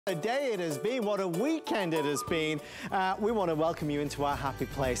A day it has been, what a weekend it has been. We want to welcome you into our happy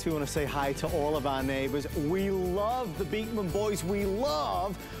place. We want to say hi to all of our neighbors. We love the Beekman boys. We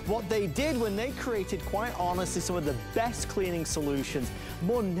love what they did when they created, quite honestly, some of the best cleaning solutions,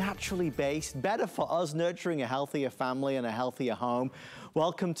 more naturally based, better for us, nurturing a healthier family and a healthier home.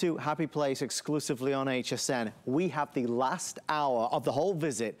 Welcome to Happy Place, exclusively on HSN. We have the last hour of the whole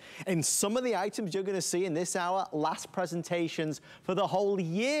visit, and some of the items you're going to see in this hour, last presentations for the whole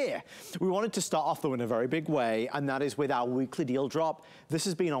year. We wanted to start off though in a very big way, and that is with our weekly deal drop. This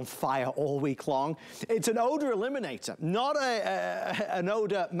has been on fire all week long. It's an odor eliminator, not an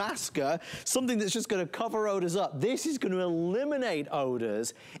odor masker, something that's just going to cover odors up. This is going to eliminate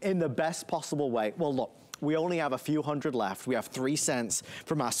odors in the best possible way. Well, look. We only have a few hundred left. We have 3 cents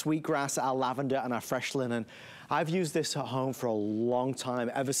from our sweetgrass, our lavender, and our fresh linen. I've used this at home for a long time,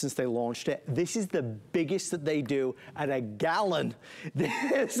 ever since they launched it. This is the biggest that they do at a gallon.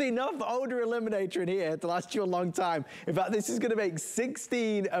 There's enough odor eliminator in here to last you a long time. In fact, this is gonna make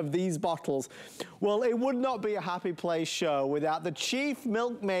 16 of these bottles. Well, it would not be a Happy Place show without the chief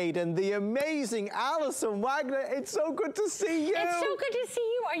milkmaid and the amazing Alison Wagner. It's so good to see you. It's so good to see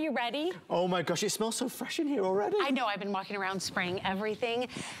you. Are you ready? Oh my gosh, it smells so fresh in here already. I know, I've been walking around spraying everything.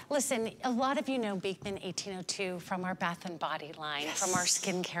 Listen, a lot of you know Beekman 1802 from our Bath and Body line, yes, from our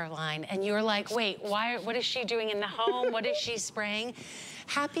skincare line, and you're like, wait, what is she doing in the home? What is she spraying?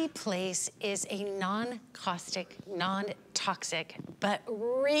 Happy Place is a non-caustic, non-toxic, but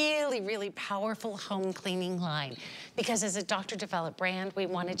really, really powerful home cleaning line. Because as a doctor-developed brand, we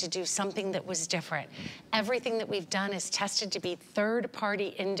wanted to do something that was different. Everything that we've done is tested to be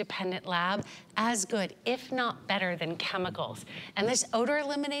third-party independent lab, as good, if not better, than chemicals. And this odor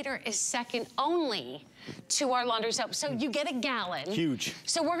eliminator is second only to our laundry soap. So you get a gallon. Huge.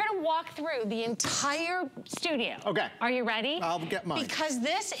 So we're gonna walk through the entire studio. Okay. Are you ready? I'll get mine. Because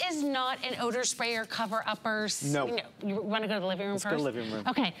this is not an odor sprayer cover-uppers. No. You wanna go to the living room first? Let's go to the living room.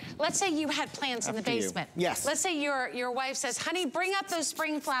 Okay, let's say you had plants in the basement. Yes. Let's say your wife says, honey, bring up those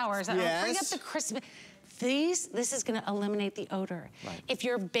spring flowers. Yes. Bring up the Christmas. This is gonna eliminate the odor. Right. If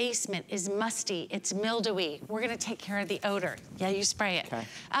your basement is musty, it's mildewy, we're gonna take care of the odor. Yeah, you spray it. Okay.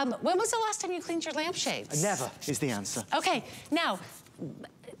 When was the last time you cleaned your lampshades? Never is the answer. Okay, now,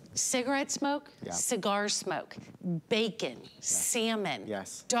 cigarette smoke, cigar smoke, bacon, salmon,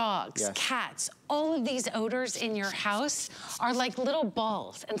 dogs, cats, all of these odors in your house are like little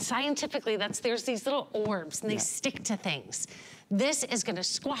balls. And scientifically, there's these little orbs and they stick to things. This is gonna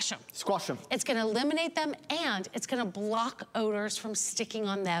squash them. Squash them. It's gonna eliminate them, and it's gonna block odors from sticking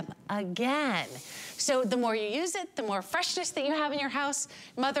on them again. So the more you use it, the more freshness that you have in your house.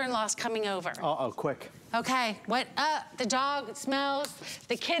 Mother-in-law's coming over. Uh-oh, quick. Okay, the dog smells,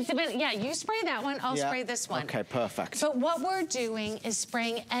 the kids have been, you spray that one, I'll spray this one. Okay, perfect. But what we're doing is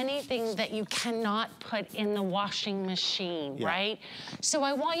spraying anything that you cannot put in the washing machine, right? So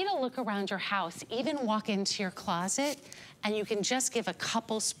I want you to look around your house, even walk into your closet, and you can just give a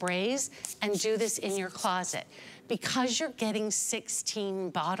couple sprays and do this in your closet. Because you're getting 16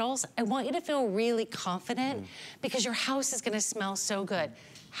 bottles, I want you to feel really confident because your house is gonna smell so good.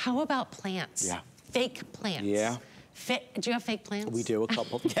 How about plants? Yeah. Fake plants. Yeah. Do you have fake plants? We do, a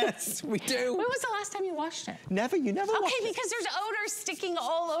couple. Yes, we do. When was the last time you washed it? Never, you never washed it. Okay, because there's odor sticking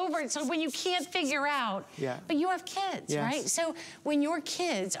all over it, so when you can't figure out, but you have kids, right? So when your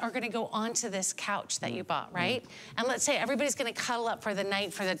kids are gonna go onto this couch that you bought, right? And let's say everybody's gonna cuddle up for the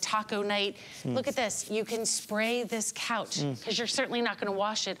night, for the taco night. Look at this, you can spray this couch, because you're certainly not gonna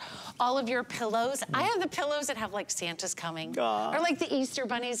wash it. All of your pillows, I have the pillows that have like Santa's coming, or like the Easter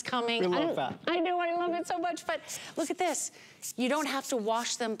Bunny's coming. We love that. I know, I love it so much, but look at this. You don't have to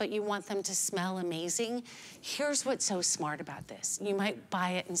wash them, but you want them to smell amazing. Here's what's so smart about this. You might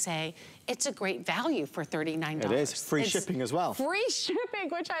buy it and say, it's a great value for $39. It is, free shipping as well. Free shipping,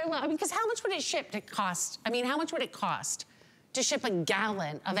 which I love, because how much would it ship to cost? I mean, how much would it cost to ship a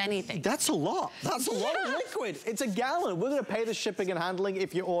gallon of anything? That's a lot. That's a lot of liquid. It's a gallon. We're gonna pay the shipping and handling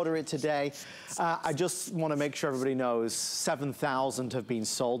if you order it today. I just wanna make sure everybody knows 7,000 have been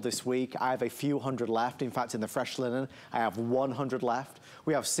sold this week. I have a few hundred left. In fact, in the fresh linen, I have 100 left.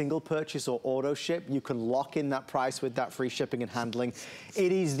 We have single purchase or auto ship. You can lock in that price with that free shipping and handling.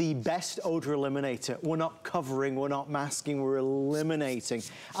 It is the best odor eliminator. We're not covering, we're not masking, we're eliminating.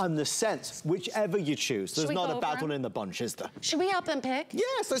 And the scent, whichever you choose. There's not a bad one in the bunch, is there? Should we help them pick?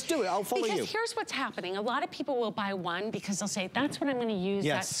 Yes, let's do it. I'll follow you. Because here's what's happening. A lot of people will buy one because they'll say, that's what I'm gonna use,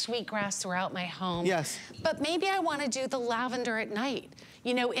 that sweetgrass throughout my home. Yes. But maybe I wanna do the lavender at night,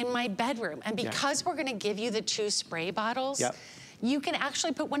 you know, in my bedroom. And because we're gonna give you the 2 spray bottles, you can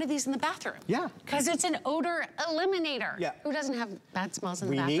actually put one of these in the bathroom. Yeah. Because it's an odor eliminator. Yeah. Who doesn't have bad smells in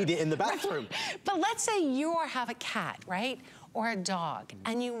the bathroom? We need it in the bathroom. But let's say you have a cat, right? Or a dog,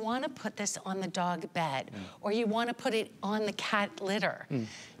 and you want to put this on the dog bed, or you want to put it on the cat litter.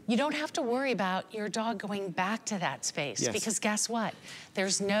 You don't have to worry about your dog going back to that space, because guess what?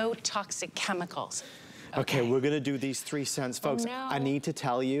 There's no toxic chemicals. Okay, we're gonna do these 3 scents, folks. Oh, no. I need to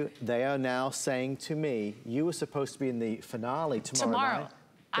tell you, they are now saying to me, you were supposed to be in the finale tomorrow night.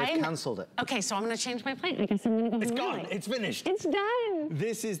 They've cancelled it. Okay, so I'm gonna change my plan. I guess I'm gonna go home. It's gone, it's finished. It's done.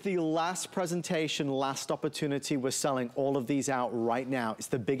 This is the last presentation, last opportunity. We're selling all of these out right now. It's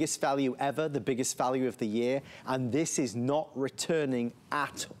the biggest value ever, the biggest value of the year, and this is not returning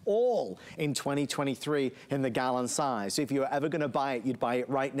at all in 2023 in the gallon size. So if you were ever gonna buy it, you'd buy it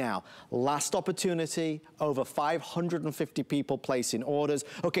right now. Last opportunity, over 550 people placing orders.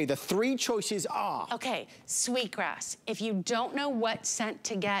 Okay, the 3 choices are... Okay, sweetgrass. If you don't know what scent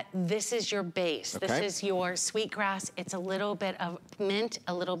to get, this is your base. Okay. This is your sweetgrass. It's a little bit of mint,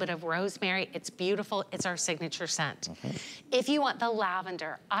 a little bit of rosemary. It's beautiful. It's our signature scent. If you want the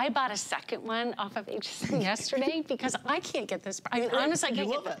lavender, I bought a second one off of HSN yesterday because I can't get this. I mean, honestly, I can't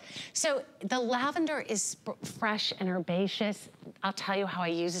get it. So the lavender is fresh and herbaceous. I'll tell you how I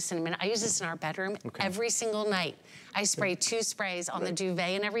use this in a minute. I use this in our bedroom every single night. I spray 2 sprays on the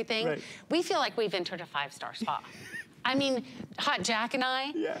duvet and everything. We feel like we've entered a 5-star spa. I mean, Hot Jack and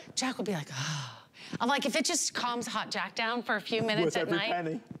I, Jack will be like, oh. I'm like, if it just calms Hot Jack down for a few minutes at night.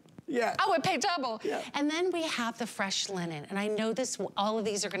 Penny. Yeah. I would pay double. Yeah. And then we have the fresh linen. And I know this, all of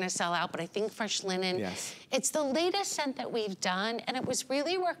these are gonna sell out, but I think fresh linen, it's the latest scent that we've done, and it was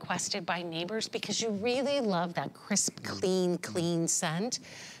really requested by neighbors because you really love that crisp, clean scent.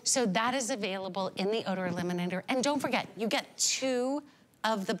 So that is available in the odor eliminator. And don't forget, you get 2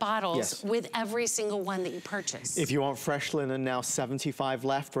 of the bottles with every single one that you purchase. If you want fresh linen, now 75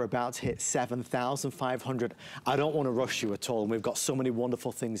 left. We're about to hit 7,500. I don't want to rush you at all, and we've got so many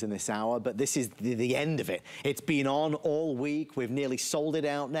wonderful things in this hour, but this is the end of it. It's been on all week. We've nearly sold it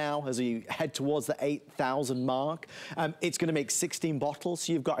out now as we head towards the 8,000 mark. It's going to make 16 bottles,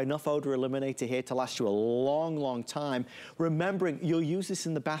 so you've got enough odor eliminator here to last you a long, long time. Remembering, you'll use this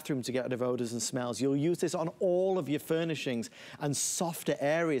in the bathroom to get rid of odors and smells. You'll use this on all of your furnishings and softer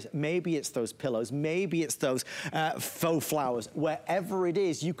areas. Maybe it's those pillows, maybe it's those faux flowers. Wherever it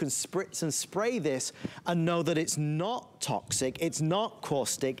is, you can spritz and spray this and know that it's not toxic, it's not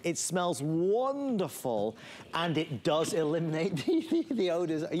caustic, it smells wonderful, and it does eliminate the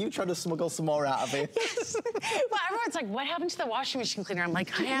odors. Are you trying to smuggle some more out of it? Yes. Well, everyone's like, what happened to the washing machine cleaner? I'm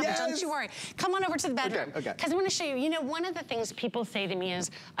like, I haven't, don't you worry. Come on over to the bedroom. Because I want to show you, you know, one of the things people say to me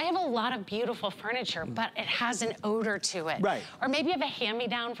is, I have a lot of beautiful furniture, but it has an odor to it. Right. Or maybe you have a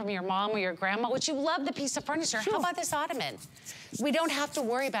hand-me-down from your mom or your grandma, which you love the piece of furniture. How about this ottoman? We don't have to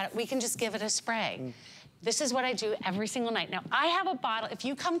worry about it. We can just give it a spray. This is what I do every single night. Now, I have a bottle. If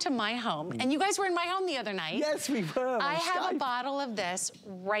you come to my home, and you guys were in my home the other night. Yes, we were. I have a bottle of this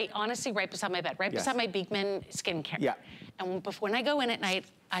honestly, right beside my bed, right beside my Beekman skincare. Yeah. And when I go in at night,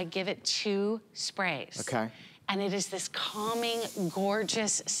 I give it 2 sprays. Okay. And it is this calming,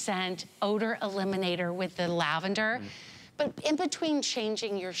 gorgeous scent, odor eliminator with the lavender. But in between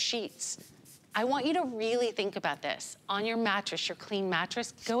changing your sheets, I want you to really think about this. On your mattress, your clean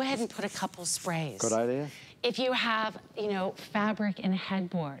mattress, go ahead and put a couple sprays. Good idea. If you have, you know, fabric in a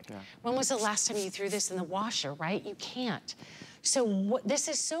headboard, when was the last time you threw this in the washer, right? You can't. So this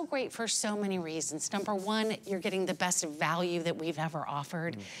is so great for so many reasons. Number one, you're getting the best value that we've ever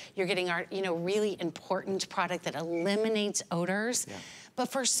offered. You're getting our, you know, really important product that eliminates odors. But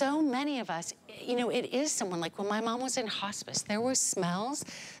for so many of us, you know, it is someone like when my mom was in hospice, there were smells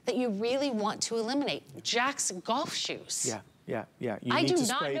that you really want to eliminate. Jack's golf shoes. I do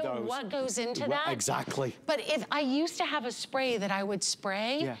not know what goes into that. Exactly. But if I used to have a spray that I would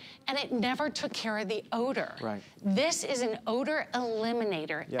spray, and it never took care of the odor. Right. This is an odor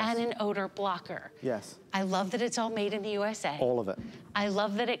eliminator and an odor blocker. Yes. I love that it's all made in the USA. All of it. I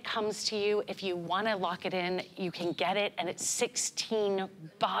love that it comes to you. If you want to lock it in, you can get it, and it's 16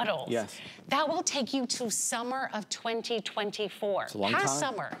 bottles. Yes. That will take you to summer of 2024. It's a long time. Past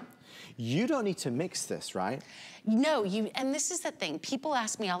summer. You don't need to mix this, right? No, and this is the thing. People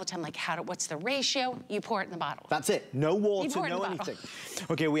ask me all the time, like, what's the ratio? You pour it in the bottle. That's it. No water, no anything.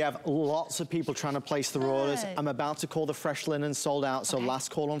 Okay, we have lots of people trying to place their orders. I'm about to call the fresh linen sold out, so last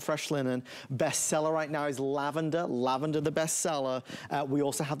call on fresh linen. Bestseller right now is lavender. Lavender, the bestseller. We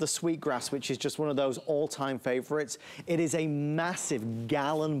also have the sweetgrass, which is just one of those all-time favorites. It is a massive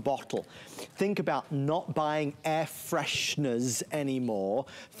gallon bottle. Think about not buying air fresheners anymore.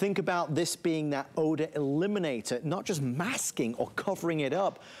 Think about this being that odor eliminator, not just masking or covering it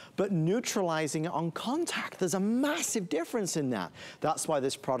up, but neutralizing it on contact. There's a massive difference in that. That's why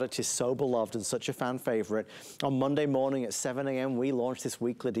this product is so beloved and such a fan favorite. On Monday morning at 7 a.m., we launched this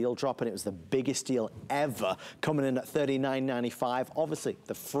weekly deal drop, and it was the biggest deal ever, coming in at $39.95. Obviously,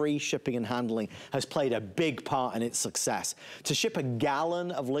 the free shipping and handling has played a big part in its success. To ship a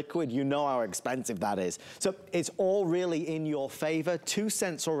gallon of liquid, you know how expensive that is. So it's all really in your favor. 2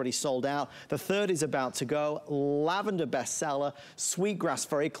 cents already sold out. The third is about to go. Lavender bestseller, sweetgrass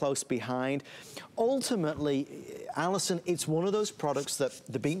very close behind. Ultimately, Alison, it's one of those products that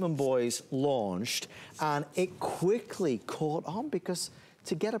the Beekman boys launched, and it quickly caught on because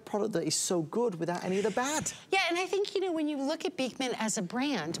to get a product that is so good without any of the bad. Yeah, and I think, you know, when you look at Beekman as a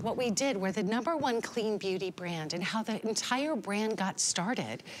brand, what we did, we're the #1 clean beauty brand, and how the entire brand got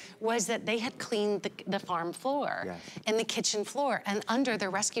started was that they had cleaned the farm floor and the kitchen floor, and under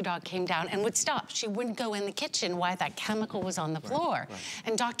their rescue dog came down and would stop. She wouldn't go in the kitchen while that chemical was on the floor.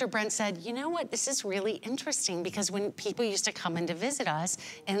 And Dr. Brent said, you know what, this is really interesting, because when people used to come in to visit us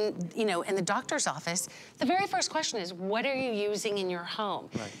and, you know, in the doctor's office, the very first question is, what are you using in your home?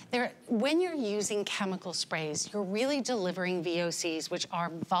 When you're using chemical sprays, you're really delivering VOCs, which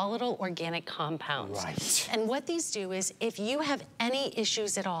are volatile organic compounds. And what these do is, if you have any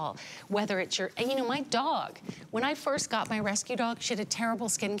issues at all, whether it's your, and you know, my dog, when I first got my rescue dog, she had a terrible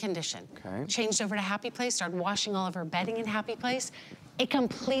skin condition. Changed over to Happy Place, started washing all of her bedding in Happy Place. It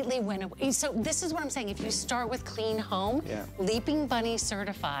completely went away. So this is what I'm saying. If you start with Clean Home, Leaping Bunny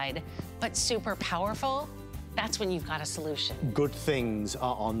certified, but super powerful, that's when you've got a solution. Good things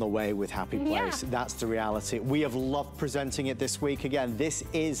are on the way with Happy Place. That's the reality. We have loved presenting it this week. Again, this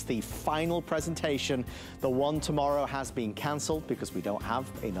is the final presentation. The one tomorrow has been canceled because we don't have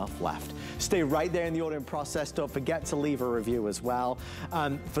enough left. Stay right there in the ordering process. Don't forget to leave a review as well.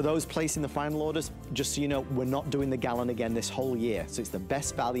 For those placing the final orders, just so you know, we're not doing the gallon again this whole year. So it's the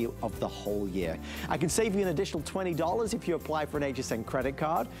best value of the whole year. I can save you an additional $20 if you apply for an HSN credit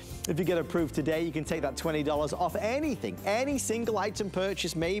card. If you get approved today, you can take that $20 off anything, any single item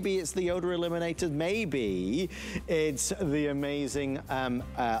purchase. Maybe it's the odor eliminator, maybe it's the amazing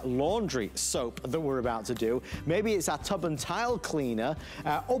laundry soap that we're about to do. Maybe it's our tub and tile cleaner.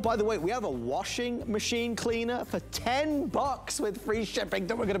 Oh, by the way, we have a washing machine cleaner for $10 with free shipping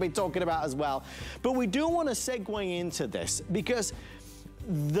that we're going to be talking about as well. But we do want to segue into this because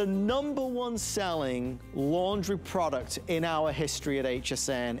the #1 selling laundry product in our history at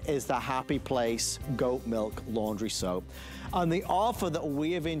HSN is the Happy Place Goat Milk Laundry Soap. And the offer that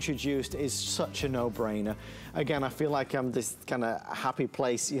we have introduced is such a no-brainer. Again, I feel like I'm this kind of Happy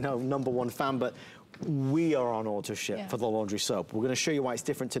Place, you know, #1 fan, but we are on auto ship for the laundry soap. We're going to show you why it's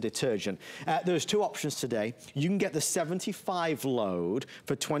different to detergent. There's 2 options today. You can get the 75 load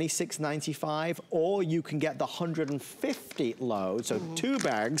for $26.95, or you can get the 150 load, so 2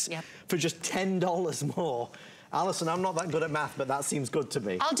 bags for just $10 more. Alison, I'm not that good at math, but that seems good to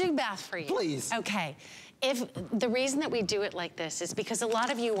me. I'll do math for you. Please. Okay. If the reason that we do it like this is because a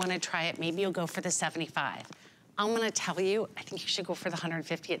lot of you want to try it, maybe you'll go for the 75. I'm gonna tell you, I think you should go for the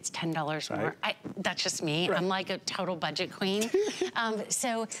 150. It's $10 more. That's just me. I'm like a total budget queen.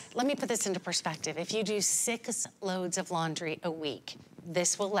 So let me put this into perspective. If you do 6 loads of laundry a week,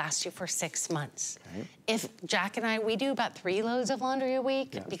 this will last you for 6 months. If Jack and I, we do about 3 loads of laundry a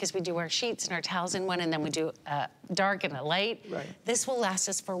week because we do our sheets and our towels in one, and then we do a dark and a light. This will last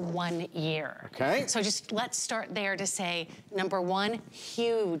us for 1 year. So just let's start there to say, #1,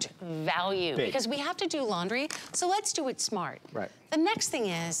 huge value. Because we have to do laundry, so let's do it smart. The next thing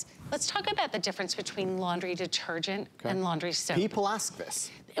is, let's talk about the difference between laundry detergent and laundry soap. People ask this.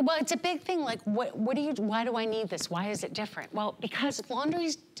 Well, it's a big thing, like, why do I need this? Why is it different? Well, because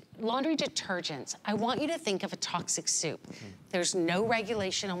laundry detergents, I want you to think of a toxic soup. There's no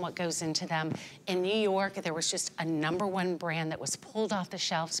regulation on what goes into them. In New York, there was just a #1 brand that was pulled off the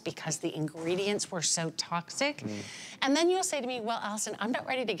shelves because the ingredients were so toxic. And then you'll say to me, well, Alison, I'm not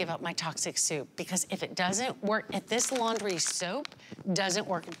ready to give up my toxic soup, because if it doesn't work, if this laundry soap doesn't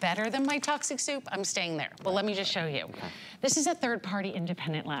work better than my toxic soup, I'm staying there. Well, let me just show you. This is a third-party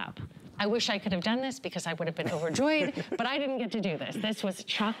independent lab. I wish I could have done this because I would have been overjoyed, but I didn't get to do this. This was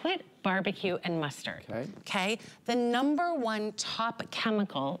chocolate, barbecue, and mustard. Okay? The #1 top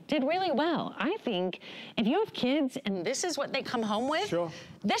chemical did really well. I think if you have kids and this is what they come home with,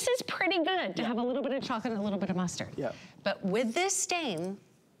 this is pretty good to have a little bit of chocolate and a little bit of mustard. But with this stain,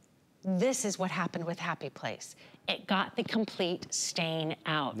 this is what happened with Happy Place. It got the complete stain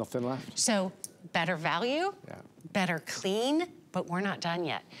out. Nothing left. So better value, better clean, but we're not done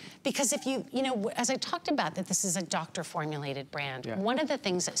yet. Because if you know, as I talked about that this is a doctor formulated brand, one of the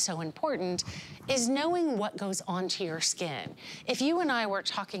things that's so important is knowing what goes onto your skin. If you and I were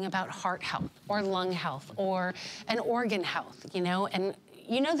talking about heart health or lung health or an organ health, you know, and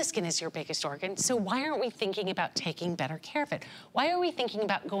you know the skin is your biggest organ, so why aren't we thinking about taking better care of it? Why are we thinking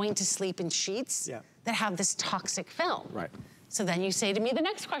about going to sleep in sheets that have this toxic film? Right. So then you say to me, the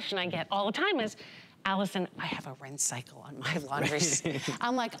next question I get all the time is, Allison, I have a rinse cycle on my laundry.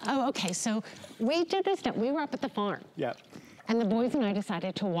 I'm like, oh, okay, so we did this, we were up at the farm. And the boys and I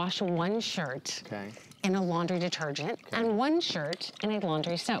decided to wash one shirt in a laundry detergent and one shirt in a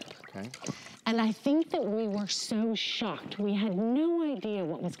laundry soap. And I think that we were so shocked. We had no idea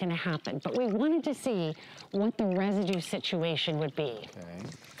what was gonna happen, but we wanted to see what the residue situation would be.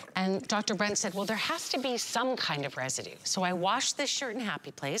 And Dr. Brent said, well, there has to be some kind of residue. So I washed this shirt in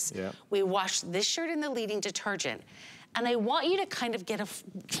Happy Place. We washed this shirt in the leading detergent. And I want you to kind of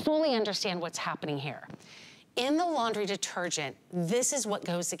fully understand what's happening here. In the laundry detergent, this is what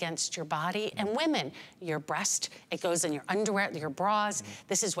goes against your body. And women, your breast, it goes in your underwear, your bras.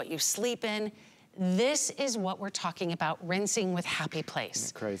 This is what you sleep in. This is what we're talking about rinsing with Happy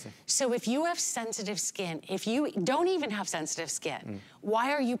Place. Crazy. So if you have sensitive skin, if you don't even have sensitive skin,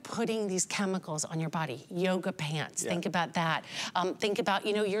 why are you putting these chemicals on your body? Yoga pants, think about that. Think about,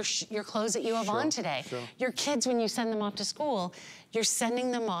 you know, your clothes that you have on today. Your kids, when you send them off to school, you're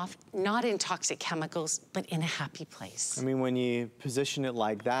sending them off not in toxic chemicals, but in a happy place. I mean, when you position it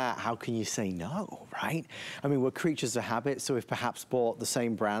like that, how can you say no, right? I mean, we're creatures of habit, so we've perhaps bought the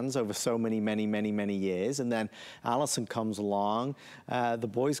same brands over so many years, and then Allison comes along, the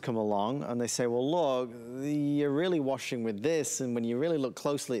boys come along, and they say, well, look, you're really washing with this, and when you really look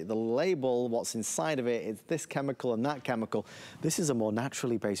closely at the label, what's inside of it, it's this chemical and that chemical. This is a more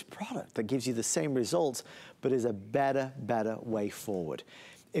naturally based product that gives you the same results, but is a better way forward.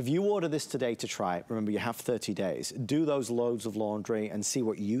 If you order this today to try it, remember you have 30 days, do those loads of laundry and see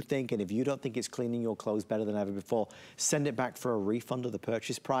what you think, and if you don't think it's cleaning your clothes better than ever before, send it back for a refund of the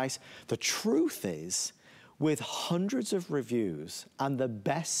purchase price. The truth is, with hundreds of reviews and the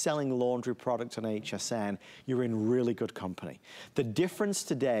best-selling laundry product on HSN, you're in really good company. The difference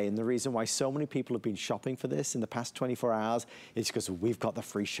today, and the reason why so many people have been shopping for this in the past 24 hours, is because we've got the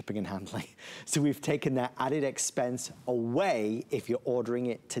free shipping and handling. So we've taken that added expense away if you're ordering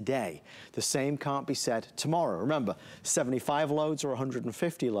it today. The same can't be said tomorrow. Remember, 75 loads or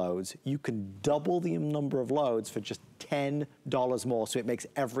 150 loads, you can double the number of loads for just $10 more, so it makes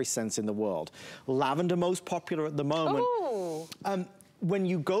every sense in the world. Lavender most popular at the moment. When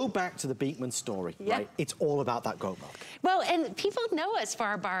you go back to the Beekman story, right, it's all about that goat milk. Well, and people know us for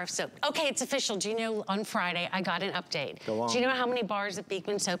our bar of soap. Okay, it's official. Do you know on Friday I got an update? Go on. Do you know how many bars of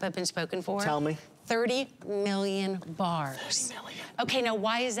Beekman soap have been spoken for? Tell me. 30 million bars. 30 million. Okay, now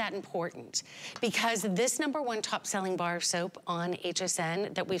why is that important? Because this #1 top selling bar of soap on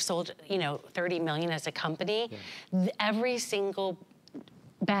HSN that we've sold, you know, 30 million as a company, every single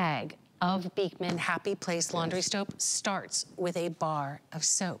bag of Beekman Happy Place laundry soap starts with a bar of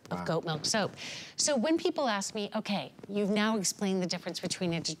soap, of goat milk soap. So when people ask me, okay, you've now explained the difference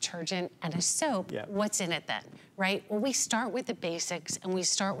between a detergent and a soap, what's in it then, right? Well, we start with the basics and we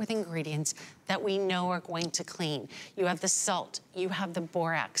start with ingredients that we know are going to clean. You have the salt, you have the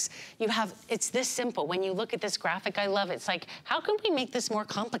borax, you have, it's this simple. When you look at this graphic, I love it. It's like, how can we make this more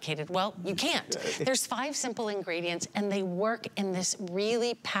complicated? Well, you can't. There's 5 simple ingredients and they work in this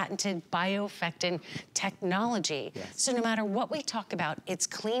really patented bioeffectant technology. So no matter what we talk about, it's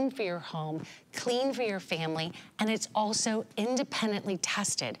clean for your home, clean for your family, and it's also independently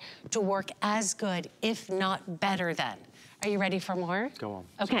tested to work as good, if not better than. Are you ready for more? Go on.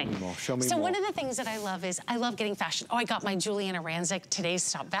 Okay. Show me more. Show me so more. One of the things that I love is I love getting fashion. Oh, I got my Juliana Rancic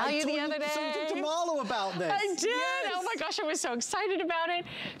Today's Top Value the other day. So you talked to Marlo about this. I did. Yes. Oh my gosh, I was so excited about it.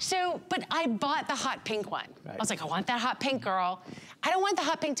 So, but I bought the hot pink one. I was like, I want that hot pink, girl. I don't want the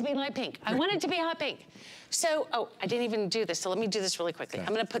hot pink to be light pink. I want it to be hot pink. So, oh, I didn't even do this, so let me do this really quickly. I'm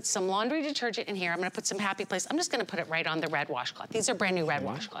gonna put some laundry detergent in here. I'm gonna put some Happy Place. I'm just gonna put it right on the red washcloth. These are brand new red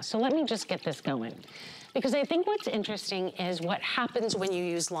washcloths. So let me just get this going. Because I think what's interesting is what happens when you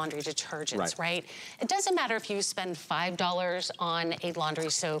use laundry detergents, right? It doesn't matter if you spend $5 on a laundry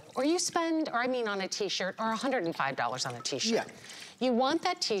soap, or you spend, or I mean on a t-shirt, or $105 on a t-shirt. You want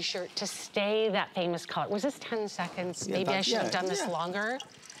that t-shirt to stay that famous color. Was this 10 seconds? Maybe I should have done this longer.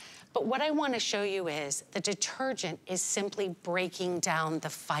 But what I want to show you is the detergent is simply breaking down the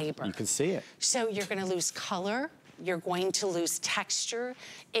fiber. You can see it. So you're going to lose color, you're going to lose texture.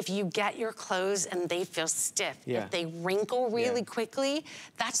 If you get your clothes and they feel stiff, if they wrinkle really quickly,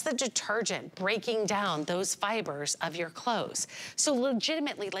 that's the detergent breaking down those fibers of your clothes. So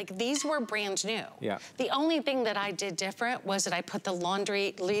legitimately, like these were brand new. The only thing that I did different was that I put the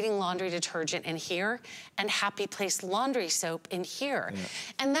leading laundry detergent in here and Happy Place laundry soap in here.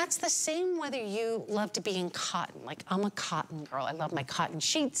 And that's the same whether you love to be in cotton. Like I'm a cotton girl. I love my cotton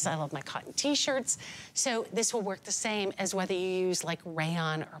sheets. I love my cotton t-shirts. So this will work the same as whether you use like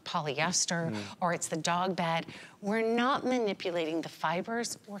rayon or polyester or it's the dog bed. We're not manipulating the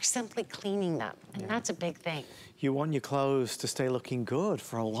fibers. We're simply cleaning them. And that's a big thing. You want your clothes to stay looking good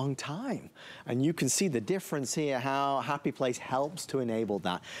for a long time. And you can see the difference here, how Happy Place helps to enable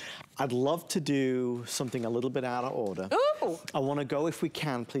that. I'd love to do something a little bit out of order. Ooh. I want to go, if we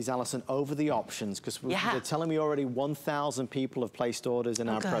can, please, Alison, over the options, because they're telling me already 1,000 people have placed orders in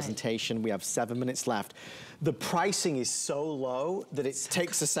our presentation. We have 7 minutes left. The pricing is so low that it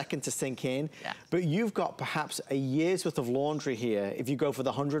takes a second to sink in. But you've got perhaps a year's worth of laundry here. If you go for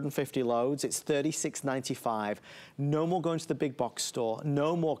the 150 loads, it's $36.95. No more going to the big box store.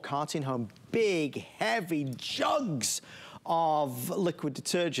 No more carting home big, heavy jugs of liquid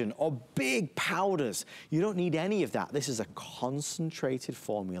detergent or big powders. You don't need any of that. This is a concentrated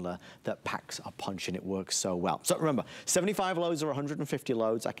formula that packs a punch and it works so well. So remember, 75 loads or 150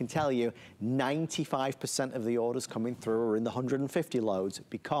 loads, I can tell you 95% of the orders coming through are in the 150 loads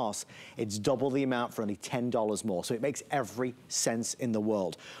because it's double the amount for only $10 more. So it makes every sense in the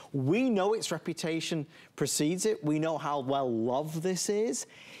world. We know its reputation precedes it. We know how well loved this is.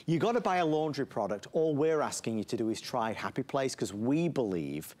 You got to buy a laundry product. All we're asking you to do is try Happy Place because we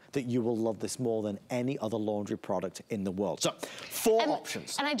believe that you will love this more than any other laundry product in the world. So, four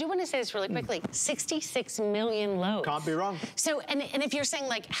options. And I do want to say this really quickly. 66 million loads. Can't be wrong. So, and if you're saying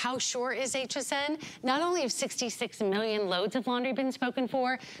like, how sure is HSN? Not only have 66 million loads of laundry been spoken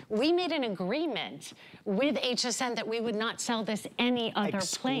for, we made an agreement with HSN that we would not sell this any other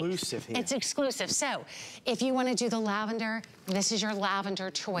place. Exclusive here. It's exclusive. So, if you want to do the lavender, this is your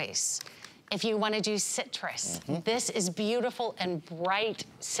lavender choice. If you want to do citrus, this is beautiful and bright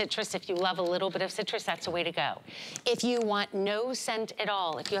citrus. If you love a little bit of citrus, that's the way to go. If you want no scent at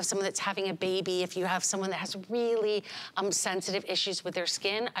all, if you have someone that's having a baby, if you have someone that has really sensitive issues with their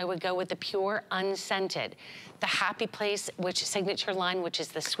skin, I would go with the pure unscented. The Happy Place, which signature line, which is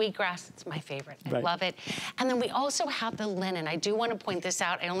the sweetgrass. It's my favorite. I love it. And then we also have the linen. I do want to point this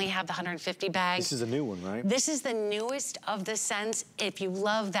out. I only have the 150 bags. This is a new one, right? This is the newest of the scents. If you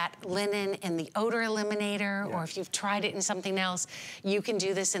love that linen in the odor eliminator, or if you've tried it in something else, you can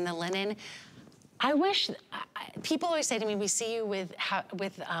do this in the linen. I wish, people always say to me, we see you with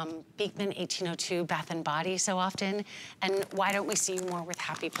Beekman 1802 Bath and Body so often, and why don't we see you more with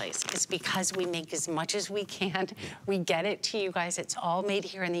Happy Place? It's because we make as much as we can. We get it to you guys. It's all made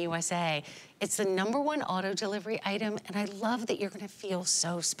here in the USA. It's the #1 auto delivery item, and I love that you're gonna feel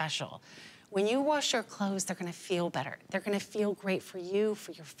so special. When you wash your clothes, they're gonna feel better. They're gonna feel great for you,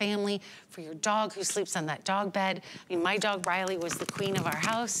 for your family, for your dog who sleeps on that dog bed. I mean, my dog Riley was the queen of our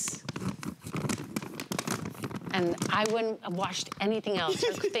house. And I wouldn't have washed anything else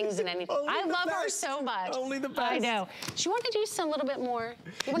or things in anything. I love her so much. Only the best. I know. Do you want to do a little bit more?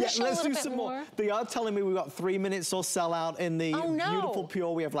 You want to show a little bit more? They are telling me we've got 3 minutes or sell out in the beautiful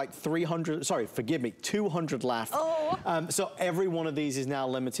pure. We have like 300, sorry, forgive me, 200 left. So every one of these is now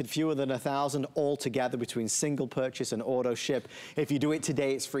limited, fewer than 1,000 altogether between single purchase and auto ship. If you do it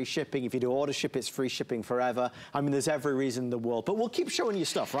today, it's free shipping. If you do auto ship, it's free shipping forever. I mean, there's every reason in the world, but we'll keep showing you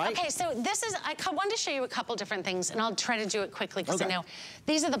stuff, right? Okay, so this is, I wanted to show you a couple different things, and I'll try to do it quickly because I know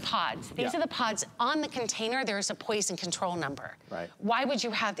these are the pods. These are the pods. On the container, there's a poison control number. Why would you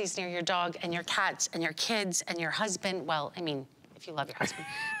have these near your dog and your cats and your kids and your husband? Well, I mean, if you love your husband.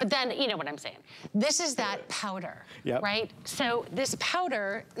 But then, you know what I'm saying. This is that powder, right? So this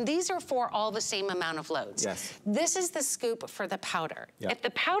powder, these are for all the same amount of loads. This is the scoop for the powder. If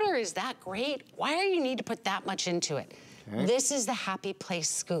the powder is that great, why do you need to put that much into it? This is the Happy Place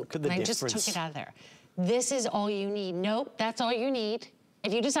scoop. And I just took it out of there. This is all you need. Nope, that's all you need.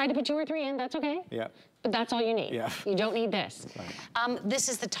 If you decide to put 2 or 3 in, that's okay. But that's all you need. You don't need this. This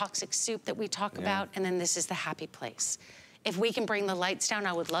is the toxic soup that we talk about, and then this is the Happy Place. If we can bring the lights down,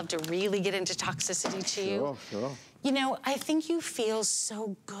 I would love to really get into toxicity to you. You know, I think you feel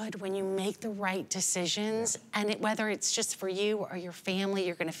so good when you make the right decisions, and whether it's just for you or your family,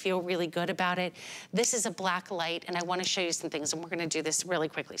 you're gonna feel really good about it. This is a black light, and I wanna show you some things, and we're gonna do this really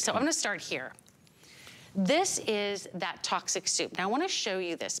quickly. So I'm gonna start here. This is that toxic soup. Now I wanna show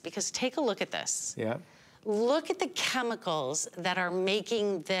you this because take a look at this. Look at the chemicals that are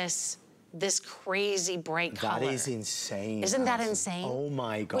making this this crazy bright color. That is insane. Isn't that insane? Oh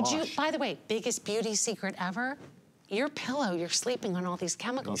my gosh. Would you, by the way, biggest beauty secret ever? Your pillow, you're sleeping on all these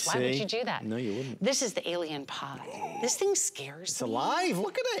chemicals. Why would you do that? No, you wouldn't. This is the alien pod. This thing scares me. It's alive,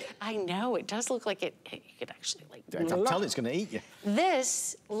 look at it. I know, it does look like you could actually like... I'm telling you, it's gonna eat you.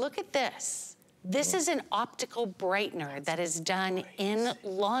 This, look at this. This is an optical brightener that is done in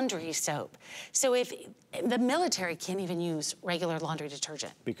laundry soap. So if the military can't even use regular laundry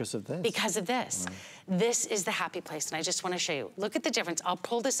detergent. Because of this? Because of this. This is the happy place, and I just wanna show you. Look at the difference. I'll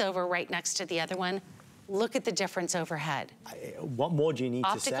pull this over right next to the other one. Look at the difference overhead. What more do you need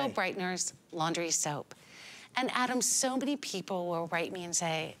to say? Optical brighteners, laundry soap. And Adam, so many people will write me and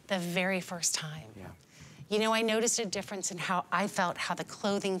say, the very first time. Yeah. You know, I noticed a difference in how I felt, how the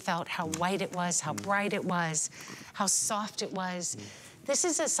clothing felt, how white it was, how bright it was, how soft it was. This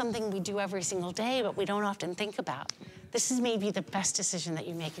is something we do every single day, but we don't often think about. This is maybe the best decision that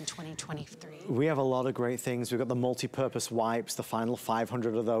you make in 2023. We have a lot of great things. We've got the multi-purpose wipes, the final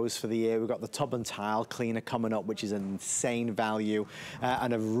 500 of those for the year. We've got the tub and tile cleaner coming up, which is an insane value,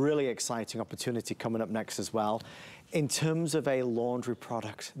 and a really exciting opportunity coming up next as well. In terms of a laundry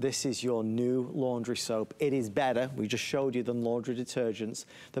product, this is your new laundry soap. It is better, we just showed you, than laundry detergents,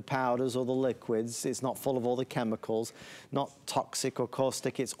 the powders or the liquids. It's not full of all the chemicals, not toxic or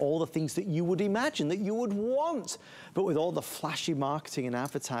caustic. It's all the things that you would imagine, that you would want. But with all the flashy marketing and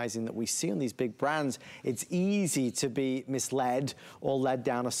advertising that we see on these big brands, it's easy to be misled or led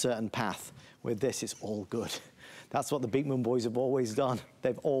down a certain path. With this, it's all good. That's what the Beekman boys have always done.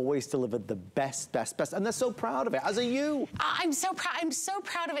 They've always delivered the best, best, best. And they're so proud of it, as are you. I'm so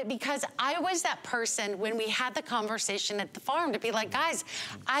proud of it, because I was that person when we had the conversation at the farm to be like, guys,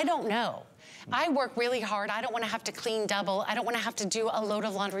 I don't know. I work really hard. I don't want to have to clean double. I don't want to have to do a load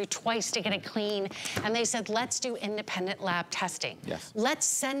of laundry twice to get it clean. And they said, let's do independent lab testing. Yes. Let's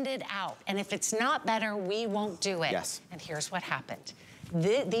send it out. And if it's not better, we won't do it. Yes. And here's what happened.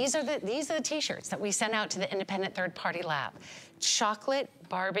 These are the t-shirts that we sent out to the independent third-party lab. Chocolate,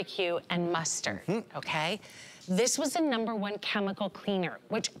 barbecue, and mustard, okay? This was the #1 chemical cleaner,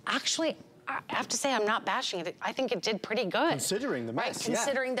 which actually, I have to say, I'm not bashing it. I think it did pretty good. Considering the mess, right,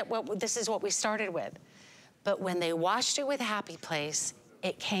 considering that this is what we started with. But when they washed it with Happy Place,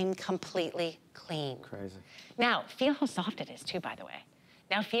 it came completely clean. Crazy. Now, feel how soft it is too, by the way.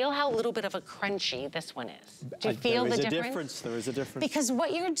 Now feel how little bit of a crunchy this one is. Do you feel the difference? There is a difference. Because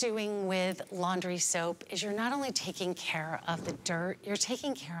what you're doing with laundry soap is you're not only taking care of the dirt, you're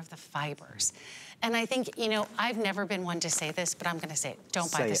taking care of the fibers. And I think, you know, I've never been one to say this, but I'm gonna say it. Don't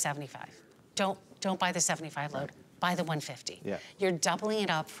buy the 75. Don't buy the 75 load. Buy the 150. Yeah. You're doubling it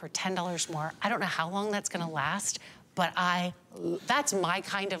up for $10 more. I don't know how long that's gonna last, but that's my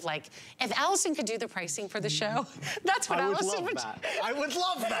kind of like, if Allison could do the pricing for the show, that's what Allison would do. I would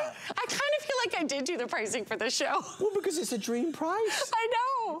love that. I kind of feel like I did do the pricing for the show. Well, because it's a dream price. I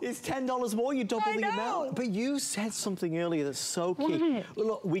know. It's $10 more, you double the amount. But you said something earlier that's so key. Well,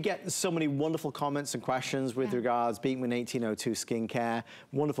 look, we get so many wonderful comments and questions with regards Beekman 1802 skincare,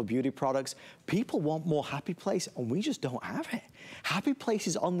 wonderful beauty products. People want more Happy Place, and we just don't have it. Happy Place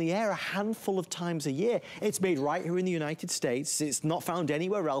is on the air a handful of times a year. It's made right here in the United States. It's not found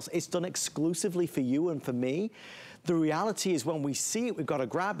anywhere else. It's done exclusively for you and for me. The reality is when we see it, we've got to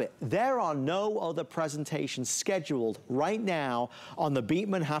grab it. There are no other presentations scheduled right now on the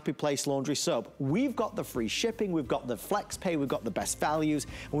Beekman Happy Place Laundry Soap. We've got the free shipping, we've got the flex pay, we've got the best values,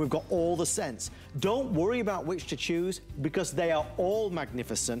 and we've got all the scents. Don't worry about which to choose because they are all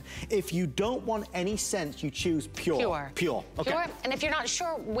magnificent. If you don't want any scents, you choose pure. Pure. Okay. Pure. And if you're not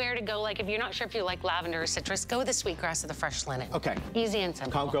sure where to go, like if you're not sure if you like lavender or citrus, go with the sweetgrass or the fresh linen. Okay. Easy and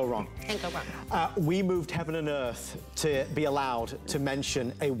simple. Can't go wrong. Can't go wrong. We moved heaven and earth to be allowed to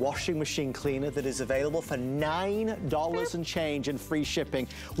mention a washing machine cleaner that is available for $9 and change and free shipping.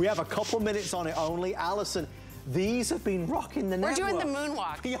 We have a couple minutes on it only. Allison, these have been rocking the network. We're doing the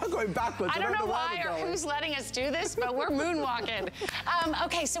moonwalk. You're going backwards. I don't know why or who's letting us do this, but we're moonwalking.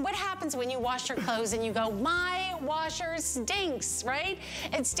 Okay, so what happens when you wash your clothes and you go, my washer stinks, right?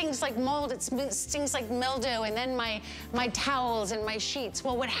 It stinks like mold, it stinks like mildew, and then my towels and my sheets.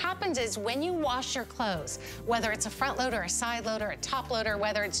 Well, what happens is when you wash your clothes, whether it's a front loader, a side loader, a top loader,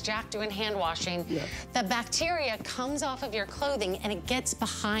 whether it's Jack doing hand washing, the bacteria comes off of your clothing and it gets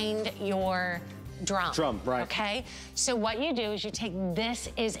behind your drum, right. Okay? So what you do is you take, this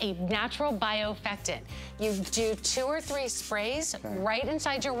is a natural bioeffectant. You do 2 or 3 sprays right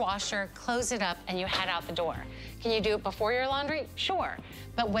inside your washer, close it up, and you head out the door. Can you do it before your laundry? Sure.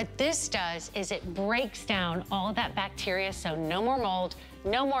 But what this does is it breaks down all of that bacteria, so no more mold,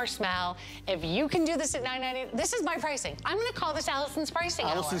 no more smell. If you can do this at $9.90, this is my pricing. I'm gonna call this Allison's pricing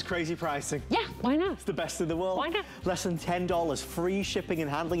hour. Allison's crazy pricing. Yeah, why not? It's the best in the world. Why not? Less than $10, free shipping and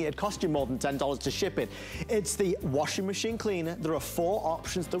handling. It'd cost you more than $10 to ship it. It's the washing machine cleaner. There are 4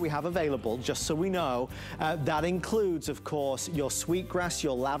 options that we have available, just so we know. That includes, of course, your sweetgrass,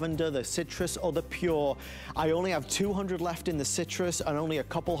 your lavender, the citrus, or the pure. I only have 200 left in the citrus and only a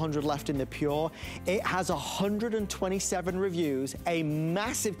couple hundred left in the pure. It has 127 reviews, a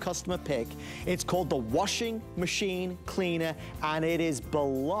massive customer pick. It's called the washing machine cleaner, and it is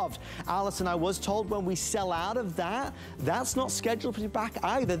beloved. Allison, I was told when we sell out of that, that's not scheduled to be back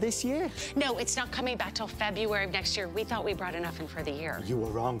either this year. No, it's not coming back till February of next year. We thought we brought enough in for the year. You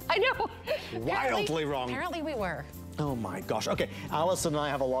were wrong. I know. Wildly wrong. Apparently we were. Oh my gosh. Okay, Allison and I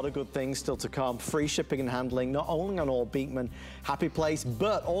have a lot of good things still to come. Free shipping and handling, not only on all Beekman Happy Place,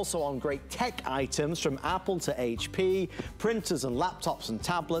 but also on great tech items from Apple to HP, printers and laptops and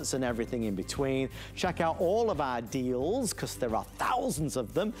tablets and everything in between. Check out all of our deals, because there are thousands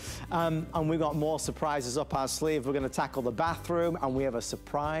of them. And we've got more surprises up our sleeve. We're going to tackle the bathroom, and we have a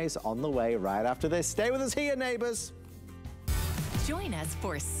surprise on the way right after this. Stay with us here, neighbors. Join us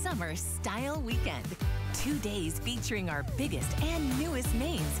for Summer Style Weekend. 2 days featuring our biggest and newest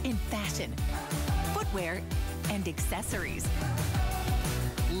names in fashion, footwear, and accessories.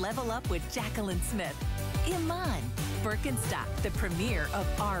 Level up with Jacqueline Smith, Iman, Birkenstock, the premier of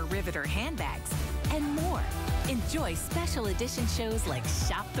our Riveter handbags, and more. Enjoy special edition shows like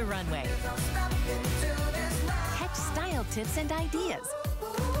Shop the Runway. Catch style tips and ideas.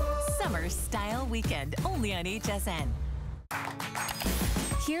 Summer Style Weekend, only on HSN.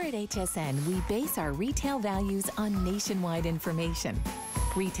 Here at HSN, we base our retail values on nationwide information.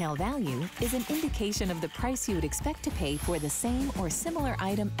 Retail value is an indication of the price you would expect to pay for the same or similar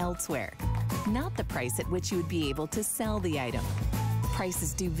item elsewhere, not the price at which you would be able to sell the item.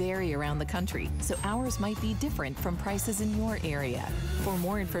 Prices do vary around the country, so ours might be different from prices in your area. For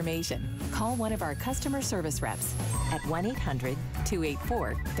more information, call one of our customer service reps at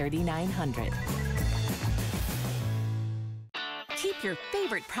 1-800-284-3900. Keep your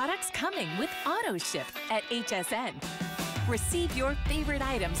favorite products coming with AutoShip at HSN. Receive your favorite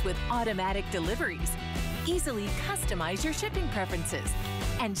items with automatic deliveries. Easily customize your shipping preferences.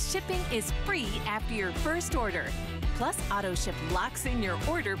 And shipping is free after your first order. Plus, AutoShip locks in your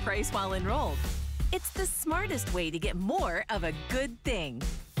order price while enrolled. It's the smartest way to get more of a good thing.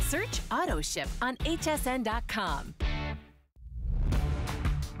 Search AutoShip on hsn.com.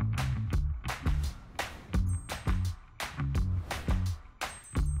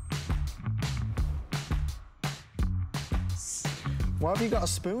 Why have you got a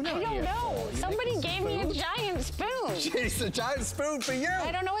spoon out here? I don't know. Somebody gave me a giant spoon. Jeez, a giant spoon for you.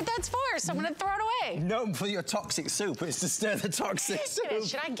 I don't know what that's for, so I'm gonna throw it away. No, for your toxic soup. It's to stir the toxic soup.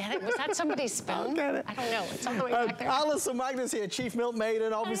 Should I get it? Was that somebody's spoon? I'll get it. I don't know. It's on the way back there. Allison Magnus here, Chief Milk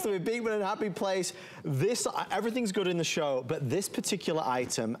Maiden, obviously with Beekman and Happy Place. Everything's good in the show, but this particular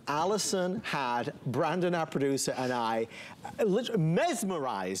item, Allison had Brandon, our producer, and I literally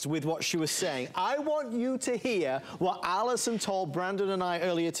mesmerized with what she was saying. I want you to hear what Allison told Brandon and I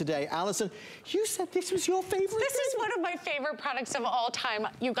earlier today. Allison, you said this was your favorite This is one of my favorite products of all time.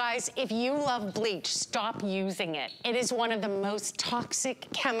 You guys, if you love bleach, stop using it. It is one of the most toxic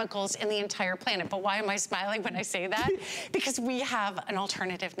chemicals in the entire planet. But why am I smiling when I say that? Because we have an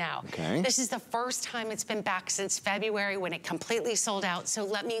alternative now. Okay. This is the first time it's been back since February when it completely sold out. So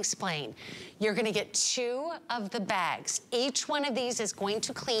let me explain. You're gonna get 2 of the bags. Each one of these is going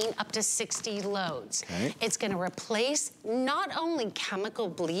to clean up to 60 loads. Okay. It's gonna replace not only chemical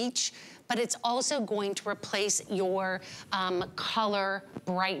bleach, but it's also going to replace your color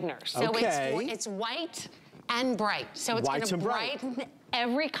brightener. So it's white and bright. So it's going to brighten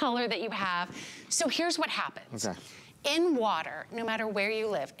every color that you have. So here's what happens. Okay. In water, no matter where you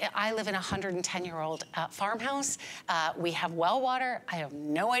live, I live in a 110-year-old farmhouse. We have well water. I have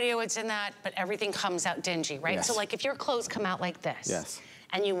no idea what's in that, but everything comes out dingy, right? Yes. So like if your clothes come out like this, yes,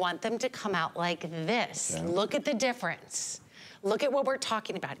 and you want them to come out like this, yeah, look at the difference. Look at what we're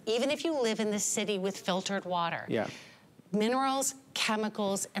talking about. Even if you live in the city with filtered water, yeah, minerals,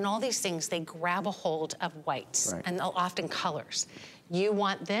 chemicals, and all these things, they grab a hold of whites, right, and often colors. You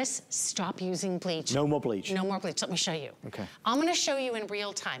want this, stop using bleach. No more bleach. No more bleach. Let me show you. Okay. I'm gonna show you in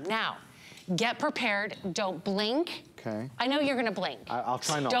real time. Now, get prepared, don't blink. Okay. I know you're gonna blink. I'll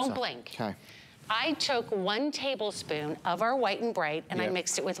try not to. Don't blink. Okay. I took 1 tablespoon of our White and Bright and I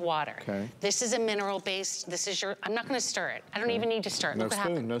mixed it with water. Okay. This is a mineral based, this is your, I'm not gonna stir it. I don't even need to stir it. No Look what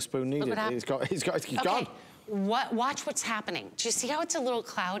spoon, happened. no spoon needed. He's gone. Watch what's happening. Do you see how it's a little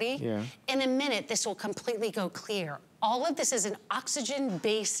cloudy? Yeah. In a minute, this will completely go clear. All of this is an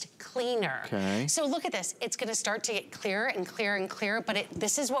oxygen-based cleaner. Okay. So look at this. It's gonna start to get clearer and clearer and clearer, but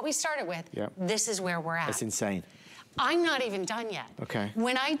this is what we started with. Yep. This is where we're at. That's insane. I'm not even done yet. Okay.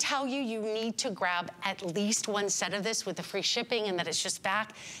 When I tell you you need to grab at least one set of this with the free shipping and that it's just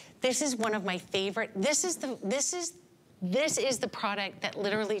back, this is one of my favorite. This is the product that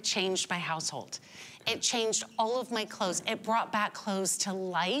literally changed my household. It changed all of my clothes. It brought back clothes to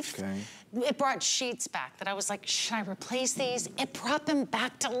life. Okay. It brought sheets back that I was like, should I replace these? It brought them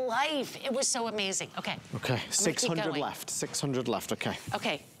back to life. It was so amazing. Okay. Okay, 600 left, 600 left, okay.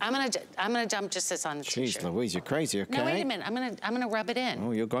 Okay, I'm gonna dump just this on the t-shirt. Jeez Louise, you're crazy, okay? No, wait a minute, I'm gonna rub it in.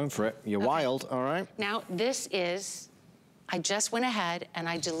 Oh, you're going for it. You're wild, all right. Now, this is, I just went ahead and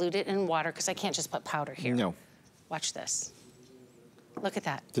I diluted it in water because I can't just put powder here. No. Watch this. Look at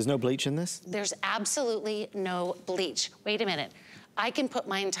that. There's no bleach in this? There's absolutely no bleach. Wait a minute. I can put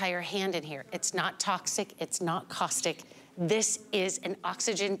my entire hand in here. It's not toxic, it's not caustic. This is an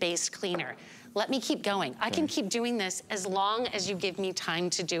oxygen-based cleaner. Let me keep going. I can keep doing this as long as you give me time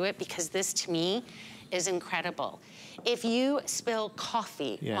to do it because this, to me, is incredible. If you spill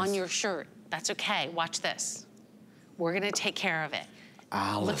coffee on your shirt, that's okay. Watch this. We're gonna take care of it.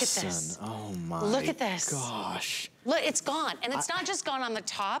 Allison, look at this. Oh my Look at this. Gosh. Look, it's gone. And it's not just gone on the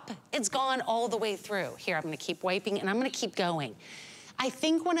top, it's gone all the way through. Here, I'm gonna keep wiping and I'm gonna keep going. I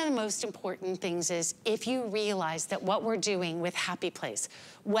think one of the most important things is if you realize that what we're doing with Happy Place,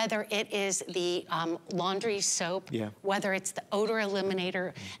 whether it is the laundry soap, whether it's the odor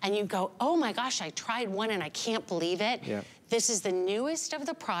eliminator, and you go, oh my gosh, I tried one and I can't believe it. This is the newest of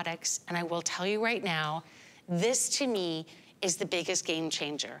the products, and I will tell you right now, this to me is the biggest game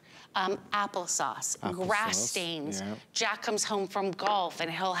changer. Applesauce, grass stains. Jack comes home from golf and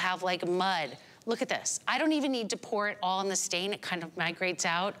he'll have like mud. Look at this. I don't even need to pour it all in the stain. It kind of migrates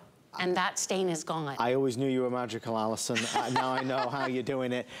out and that stain is gone. I always knew you were magical, Allison. Now I know how you're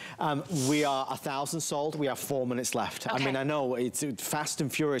doing it. We are 1,000 sold. We have 4 minutes left. I mean, I know it's fast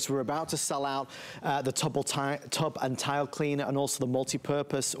and furious. We're about to sell out the tub and tile cleaner and also the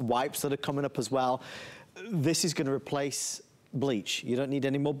multi-purpose wipes that are coming up as well. This is going to replace bleach. You don't need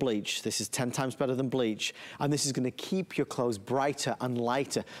any more bleach. This is 10 times better than bleach. And this is going to keep your clothes brighter and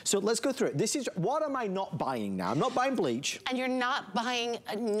lighter. So let's go through it. This is, what am I not buying now? I'm not buying bleach. And you're not buying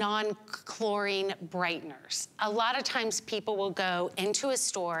non-chlorine brighteners. A lot of times people will go into a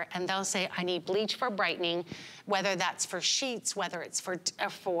store and they'll say, I need bleach for brightening, whether that's for sheets, whether it's for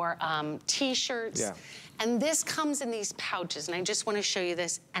t-shirts. And this comes in these pouches, and I just want to show you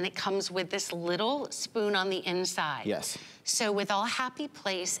this, and it comes with this little spoon on the inside. So with all Happy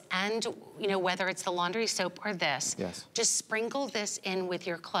Place and, you know, whether it's the laundry soap or this, just sprinkle this in with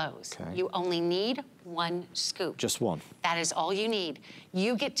your clothes. You only need 1 scoop. Just one. That is all you need.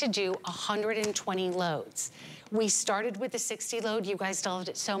 You get to do 120 loads. We started with the 60 load. You guys loved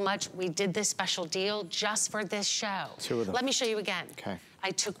it so much. We did this special deal just for this show. 2 of them. Let me show you again. I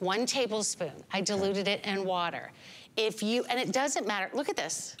took 1 tablespoon. I diluted it in water. If you, and it doesn't matter. Look at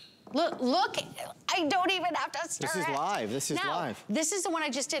this. Look, I don't even have to stir it. This is live, this is live. This is the one I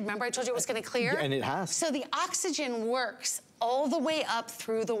just did. Remember I told you it was gonna clear? And it has. So the oxygen works all the way up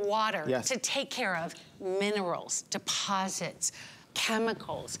through the water to take care of minerals, deposits,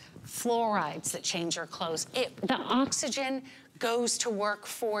 chemicals, fluorides that change your clothes. The oxygen goes to work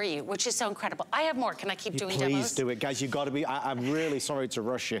for you, which is so incredible. I have more. Can I keep doing demos? Please do it, guys. You've got to be, I'm really sorry to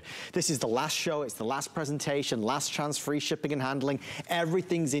rush you. This is the last show. It's the last presentation, last chance, free shipping and handling.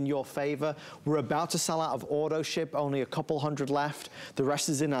 Everything's in your favor. We're about to sell out of auto ship, only a couple hundred left. The rest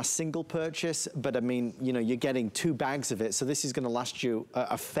is in our single purchase, but I mean, you know, you're getting 2 bags of it, so this is going to last you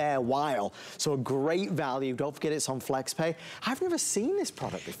a fair while. So a great value. Don't forget it's on FlexPay. I've never seen this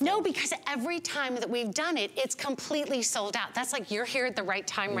product before. No, because every time that we've done it, it's completely sold out. That's like you're here at the right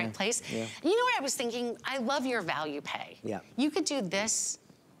time, right place. You know what I was thinking? I love your value pay. You could do this,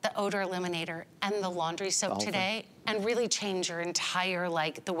 the odor eliminator, and the laundry soap today, and really change your entire,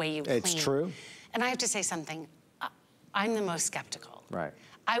 like, the way you clean. It's true. And I have to say something. I'm the most skeptical.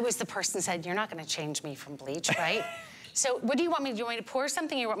 I was the person who said, you're not gonna change me from bleach, right? So what do you want me to do? You want me to pour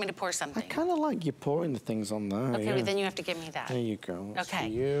something or you want me to pour something? I kind of like you pouring the things on there. Okay, well, then you have to give me that. There you go. That's okay.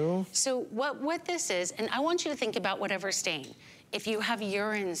 For you. So what this is, and I want you to think about whatever stain. If you have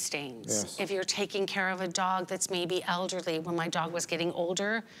urine stains, if you're taking care of a dog that's maybe elderly, when my dog was getting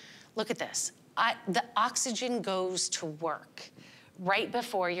older, look at this. The oxygen goes to work right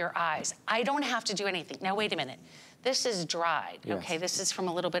before your eyes. I don't have to do anything. Now, wait a minute. This is dried, okay? This is from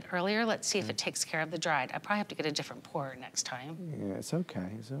a little bit earlier. Let's see if it takes care of the dried. I probably have to get a different pourer next time. Yeah, it's okay.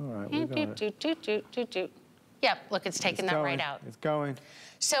 It's all right. We got it. Yep, look, it's taking that right out. It's going.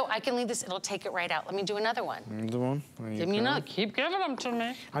 So I can leave this, it'll take it right out. Let me do another one. Another one. Give me another, keep giving them to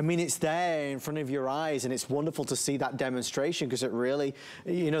me. I mean, it's there in front of your eyes, and it's wonderful to see that demonstration because it really,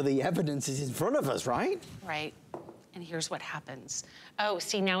 you know, the evidence is in front of us, right? Right. And here's what happens. Oh,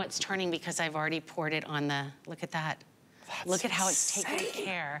 see, now it's turning because I've already poured it on the, look at that. That's look at how it's taken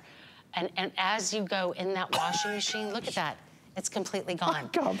care. And as you go in that washing machine, look at that. It's completely gone. I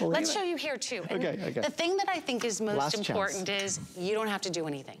can't believe Let's it. show you here too. And okay. the thing that I think is most Last important chance. is you don't have to do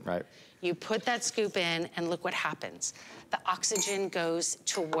anything. Right. You put that scoop in and look what happens. The oxygen goes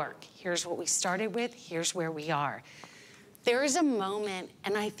to work. Here's what we started with, here's where we are. There is a moment,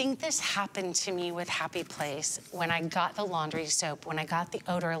 and I think this happened to me with Happy Place when I got the laundry soap, when I got the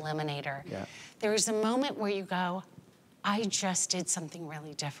odor eliminator. Yeah. There is a moment where you go, I just did something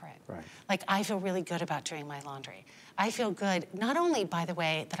really different. Right. Like, I feel really good about doing my laundry. I feel good, not only, by the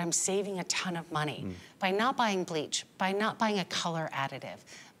way, that I'm saving a ton of money by not buying bleach, by not buying a color additive,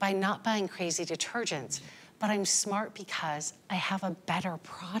 by not buying crazy detergents, but I'm smart because I have a better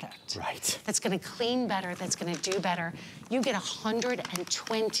product. Right. That's gonna clean better, that's gonna do better. You get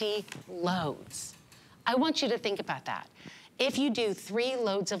 120 loads. I want you to think about that. If you do 3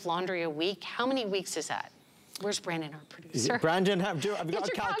 loads of laundry a week, how many weeks is that? Where's Brandon, our producer? Brandon, have you got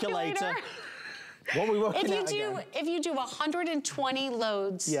a calculator? What are we working out again? If you do 120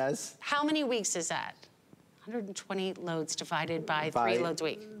 loads, yes. How many weeks is that? 120 loads divided by 3 loads a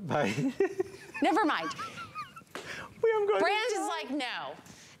week. Never mind. Brandon's like, no.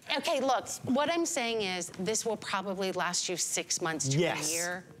 Okay, look, what I'm saying is this will probably last you 6 months to a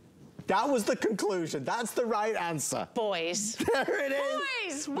year. That was the conclusion. That's the right answer. Boys. There it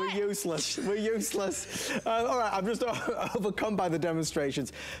is. Boys, what? We're useless. We're useless. All right, I'm just overcome by the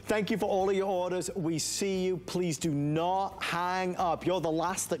demonstrations. Thank you for all of your orders. We see you. Please do not hang up. You're the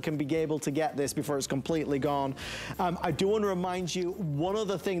last that can be able to get this before it's completely gone. I do want to remind you one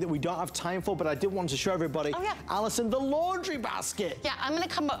other thing that we don't have time for, but I did want to show everybody. Oh, yeah. Allison, the laundry basket. Yeah, I'm gonna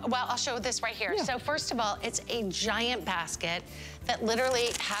come, well, I'll show this right here. Yeah. So first of all, it's a giant basket that literally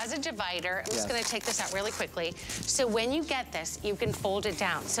has a divider. I'm just gonna take this out really quickly. So when you get this, you can fold it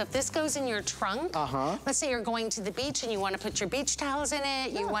down. So if this goes in your trunk, let's say you're going to the beach and you wanna put your beach towels in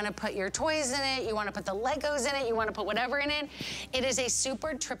it, you wanna put your toys in it, you wanna put the Legos in it, you wanna put whatever in it. It is a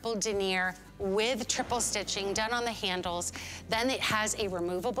super triple denier with triple stitching done on the handles. Then it has a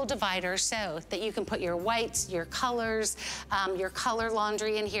removable divider so that you can put your whites, your colors, your color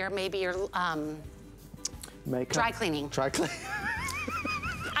laundry in here, maybe your Makeup. Dry cleaning. Dry cleaning.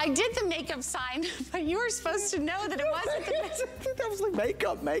 I did the makeup sign, but you were supposed to know that it wasn't the That was like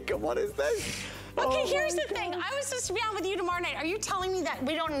makeup, what is this? Okay, here's the thing. I was supposed to be on with you tomorrow night. Are you telling me that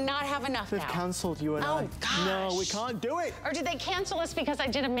we don't not have enough They've now? cancelled you and I. Oh, gosh. No, we can't do it. Or did they cancel us because I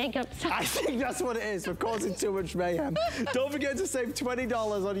did a makeup sign? I think that's what it is, for causing too much mayhem. Don't forget to save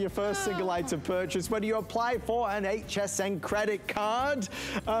 $20 on your first single item purchase when you apply for an HSN credit card.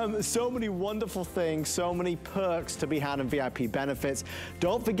 So many wonderful things, so many perks to be had and VIP benefits.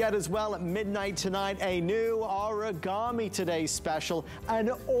 Don't forget as well at midnight tonight, a new Origami Today special, an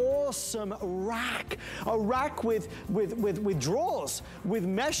awesome rack. A rack with drawers, with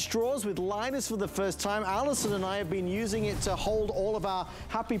mesh drawers, with liners for the first time. Allison and I have been using it to hold all of our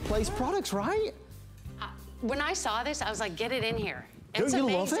Happy Place products, right? When I saw this, I was like, get it in here. It's Don't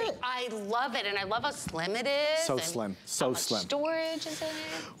you amazing. love it? I love it, and I love how slim it is. So slim, so slim. Storage is in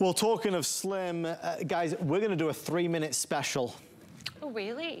it. Well, talking of slim, guys, we're gonna do a 3-minute special. Oh,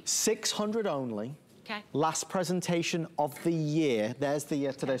 really? 600 only. Okay. Last presentation of the year. There's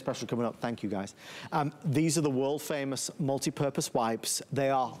the Today special coming up. Thank you, guys. These are the world famous multi-purpose wipes. They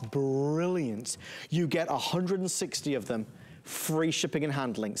are brilliant. You get 160 of them, free shipping and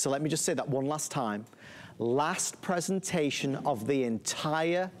handling. So let me just say that one last time. Last presentation of the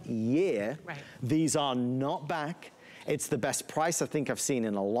entire year. Right. These are not back. It's the best price I think I've seen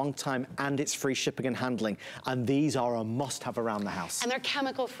in a long time, and it's free shipping and handling. And these are a must-have around the house. And they're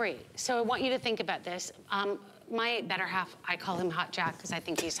chemical-free. So I want you to think about this. My better half, I call him Hot Jack because I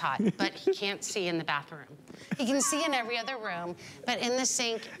think he's hot, but he can't see in the bathroom. He can see in every other room, but in the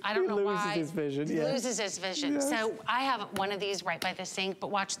sink, I don't know why. He loses his vision, He loses his vision. Yes. So I have one of these right by the sink, but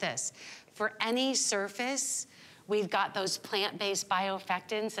watch this. For any surface, we've got those plant-based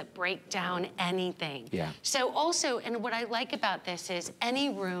bioeffectants that break down anything. Yeah. So also, and what I like about this is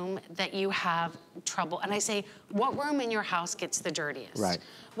any room that you have trouble, and I say, what room in your house gets the dirtiest? Right.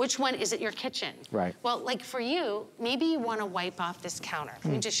 Which one? Is it your kitchen? Right. Well, like for you, maybe you want to wipe off this counter.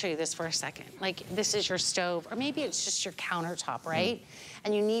 Let me just show you this for a second. Like this is your stove, or maybe it's just your countertop, right?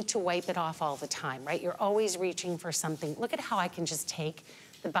 And you need to wipe it off all the time, right? You're always reaching for something. Look at how I can just take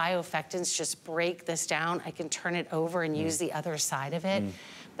the bioeffectants just break this down. I can turn it over and use the other side of it.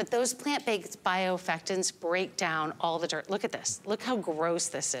 But those plant-based bioeffectants break down all the dirt. Look at this. Look how gross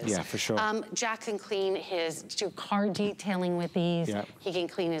this is. Yeah, for sure. Jack can clean do car detailing with these. Yep. He can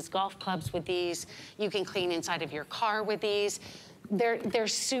clean his golf clubs with these. You can clean inside of your car with these. They're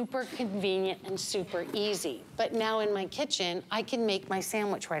super convenient and super easy. But now in my kitchen, I can make my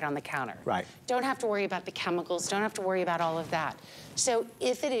sandwich right on the counter. Right. Don't have to worry about the chemicals, don't have to worry about all of that. So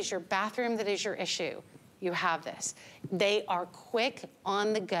if it is your bathroom that is your issue, you have this. They are quick,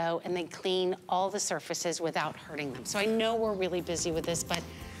 on the go, and they clean all the surfaces without hurting them. So I know we're really busy with this, but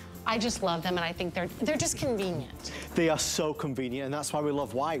I just love them, and I think they're just convenient. They are so convenient, and that's why we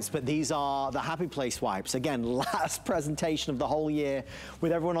love wipes. But these are the Happy Place wipes. Again, last presentation of the whole year.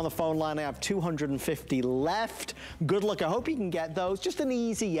 With everyone on the phone line, I have 250 left. Good luck. I hope you can get those. Just an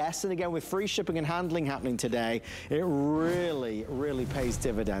easy yes. And again, with free shipping and handling happening today, it really, really pays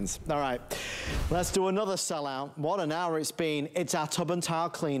dividends. All right, let's do another sellout. What an hour it's been. It's our tub and tile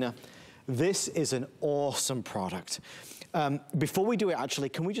cleaner. This is an awesome product. Before we do it, actually,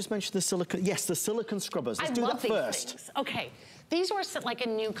 can we just mention the silicone? Yes, the silicone scrubbers. Let's do that first. Things. Okay, these were like a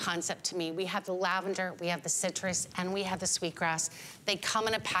new concept to me. We have the lavender, we have the citrus, and we have the sweetgrass. They come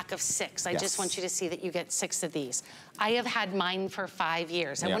in a pack of 6. I just want you to see that you get 6 of these. I have had mine for 5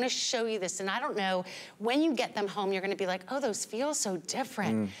 years. I want to show you this, and I don't know, when you get them home, you're going to be like, oh, those feel so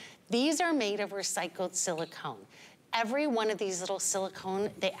different. These are made of recycled silicone. Every one of these little silicone,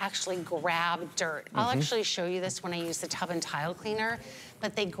 they actually grab dirt. I'll actually show you this when I use the tub and tile cleaner,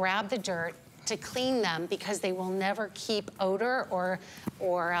 but they grab the dirt to clean them because they will never keep odor or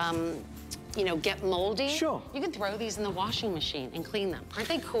you know, get moldy. Sure. You can throw these in the washing machine and clean them. Aren't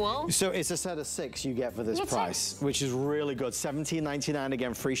they cool? So it's a set of 6 you get for this price, which is really good. $17.99,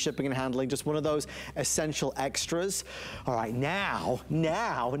 again, free shipping and handling. Just one of those essential extras. All right, now,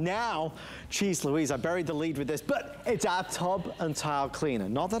 geez Louise, I buried the lead with this, but it's our tub and tile cleaner.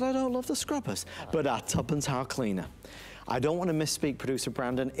 Not that I don't love the scrubbers, but our tub and tile cleaner. I don't want to misspeak, producer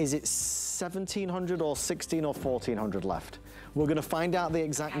Brandon. Is it 1,700 or 16 or 1,400 left? We're going to find out the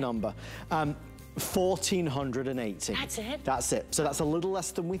exact number. 1,480. That's it? That's it. So that's a little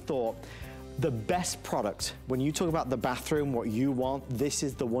less than we thought. The best product, when you talk about the bathroom, what you want, this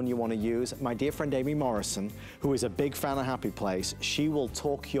is the one you want to use. My dear friend Amy Morrison, who is a big fan of Happy Place, she will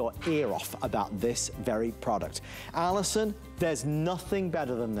talk your ear off about this very product. Allison, there's nothing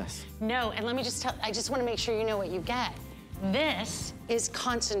better than this. No, and let me just tell, I just want to make sure you know what you get. This is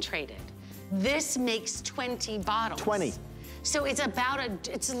concentrated. This makes 20 bottles. 20. So it's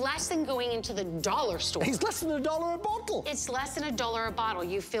it's less than going into the dollar store. It's less than $1 a bottle. It's less than $1 a bottle.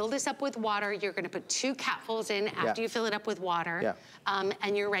 You fill this up with water. You're going to put 2 capfuls in after you fill it up with water,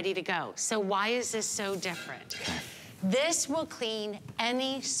 and you're ready to go. So why is this so different? This will clean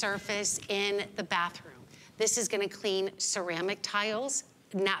any surface in the bathroom. This is going to clean ceramic tiles,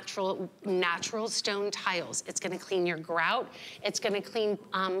 natural stone tiles. It's going to clean your grout. It's going to clean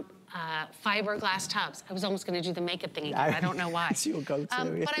fiberglass tubs. I was almost going to do the makeup thing again. I don't know why. It's your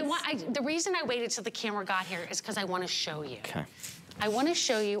go-to. But the reason I waited till the camera got here is because I want to show you. Okay. I want to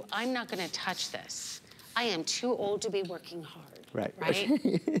show you. I'm not going to touch this. I am too old to be working hard. Right?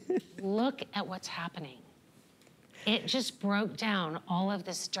 Look at what's happening. It just broke down all of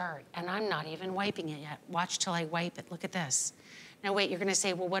this dirt, and I'm not even wiping it yet. Watch till I wipe it. Look at this. Now wait, you're gonna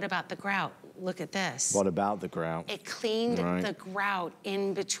say, well, what about the grout? Look at this. What about the grout? It cleaned the grout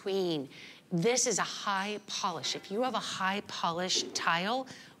in between. This is a high polish. If you have a high polish tile,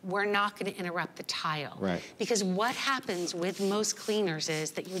 we're not gonna interrupt the tile. Right. Because what happens with most cleaners is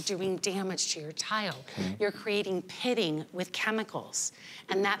that you're doing damage to your tile. You're creating pitting with chemicals,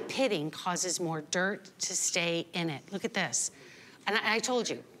 and that pitting causes more dirt to stay in it. Look at this. And I told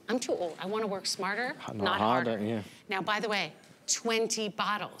you, I'm too old. I wanna work smarter, not harder. Yeah. Now, by the way, 20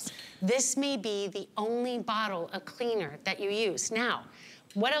 bottles. This may be the only bottle of cleaner that you use. Now,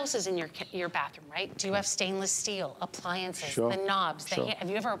 what else is in your bathroom, right? Do you have stainless steel, appliances, the knobs? Have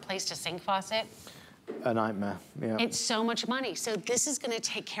you ever replaced a sink faucet? A nightmare, yeah. It's so much money. So this is gonna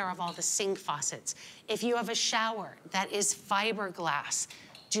take care of all the sink faucets. If you have a shower that is fiberglass,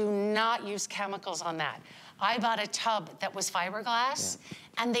 do not use chemicals on that. I bought a tub that was fiberglass,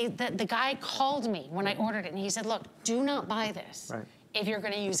 and the guy called me when I ordered it, and he said, look, do not buy this. If you're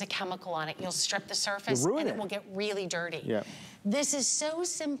gonna use a chemical on it, you'll strip the surface and it will get really dirty. This is so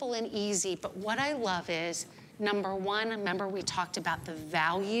simple and easy, but what I love is, number one, remember we talked about the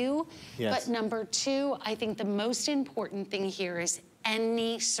value, but number two, I think the most important thing here is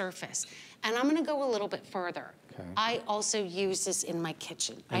any surface. And I'm gonna go a little bit further. Okay. I also use this in my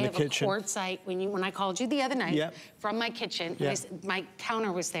kitchen. I have a quartzite. When I called you the other night from my kitchen, and my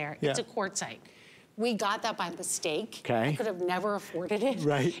counter was there. It's a quartzite. We got that by mistake. I could have never afforded it.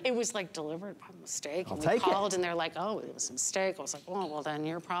 It was like delivered by mistake. I'll and take we called and they're like, oh, it was a mistake. I was like, oh, well then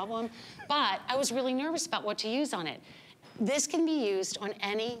your problem. But I was really nervous about what to use on it. This can be used on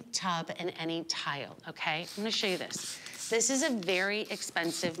any tub and any tile, okay? I'm gonna show you this. This is a very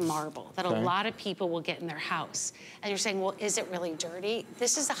expensive marble that a lot of people will get in their house. And you're saying, well, is it really dirty?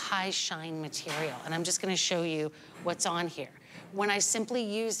 This is a high shine material, and I'm just gonna show you what's on here. When I simply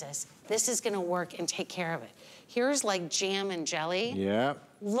use this is gonna work and take care of it. Here's like jam and jelly.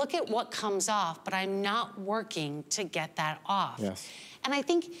 Look at what comes off, but I'm not working to get that off. And I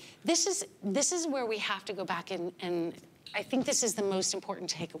think this is where we have to go back and I think this is the most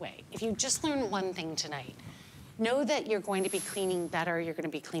important takeaway. If you just learn one thing tonight, know that you're going to be cleaning better, you're gonna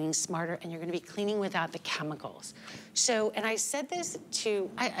be cleaning smarter, and you're gonna be cleaning without the chemicals. So, and I said this to,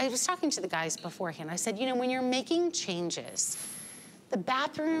 I was talking to the guys beforehand. I said, you know, when you're making changes, the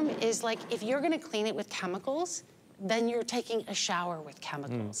bathroom is like, if you're gonna clean it with chemicals, then you're taking a shower with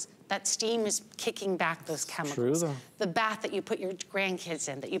chemicals. That steam is kicking back those chemicals. True, though. The bath that you put your grandkids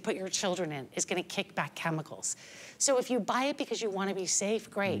in, that you put your children in, is gonna kick back chemicals. So if you buy it because you wanna be safe,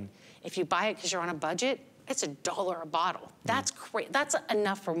 great. If you buy it because you're on a budget, it's $1 a bottle. That's great. That's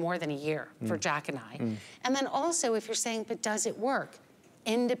enough for more than a year for Jack and I. And then also, if you're saying, but does it work?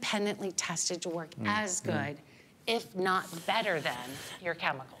 Independently tested to work as good, if not better than your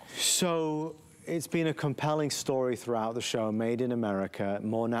chemicals. So it's been a compelling story throughout the show, made in America,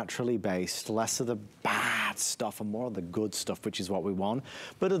 more naturally based, less of the bad stuff and more of the good stuff, which is what we want.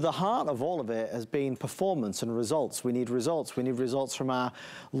 But at the heart of all of it has been performance and results. We need results. We need results from our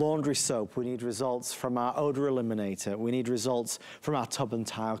laundry soap. We need results from our odor eliminator. We need results from our tub and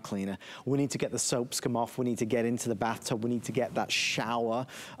tile cleaner. We need to get the soaps come off. We need to get into the bathtub. We need to get that shower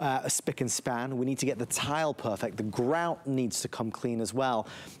spick and span. We need to get the tile perfect. The grout needs to come clean as well.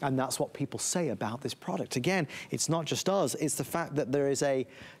 And that's what people say about this product. Again, it's not just us. It's the fact that there is a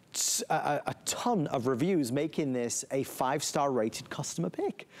ton of reviews making this a 5-star rated customer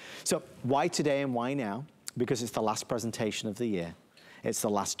pick. So why today and why now? Because it's the last presentation of the year. It's the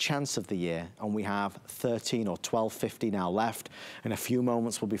last chance of the year, and we have 13 or 1250 now left. In a few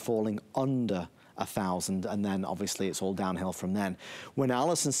moments, we'll be falling under 1,000, and then obviously it's all downhill from then. When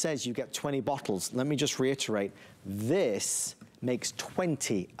Alison says you get 20 bottles, let me just reiterate, this makes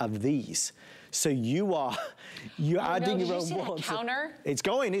 20 of these. So you're adding your own ones. Counter? It's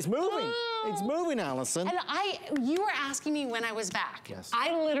going, it's moving. It's moving, Alison. And you were asking me when I was back. Yes.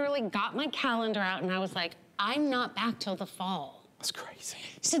 I literally got my calendar out and I was like, I'm not back till the fall. That's crazy.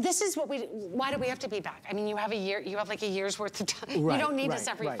 So this is what why do we have to be back? I mean, you have like a year's worth of time. Right, you don't need us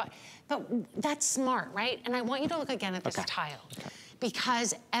every 5. But that's smart, right? And I want you to look again at this tile.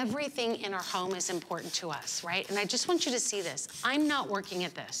 Because everything in our home is important to us, right? And I just want you to see this. I'm not working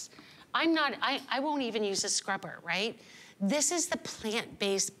at this. I won't even use a scrubber, right? This is the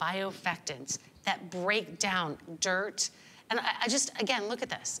plant-based bioeffectants that break down dirt. And I just, again, look at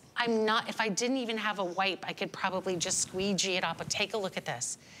this. If I didn't even have a wipe, I could probably just squeegee it up, but take a look at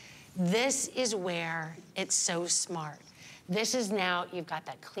this. This is where it's so smart. This is now, you've got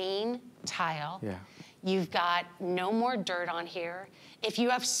that clean tile. You've got no more dirt on here. If you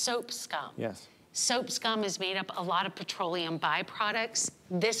have soap scum. Soap scum is made up a lot of petroleum byproducts.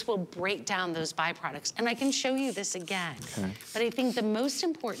 This will break down those byproducts. And I can show you this again. But I think the most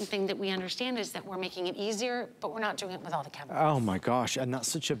important thing that we understand is that we're making it easier, but we're not doing it with all the chemicals. Oh my gosh, and that's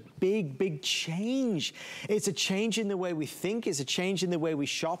such a big, big change. It's a change in the way we think, it's a change in the way we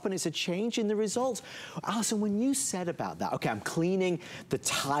shop, and it's a change in the results. Alison, when you said about that, okay, I'm cleaning the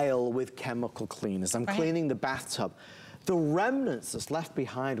tile with chemical cleaners, I'm cleaning the bathtub. The remnants that's left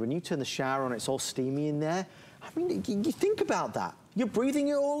behind, when you turn the shower on, it's all steamy in there. I mean, you think about that. You're breathing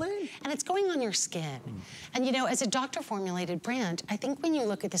it all in. And it's going on your skin. And you know, as a doctor-formulated brand, I think when you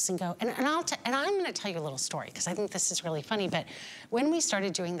look at this and go, and I'm gonna tell you a little story, because I think this is really funny, but when we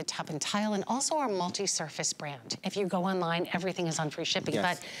started doing the tub and tile, and also our multi-surface brand, if you go online, everything is on free shipping,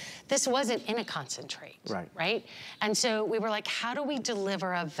 but this wasn't in a concentrate, right? And so we were like, how do we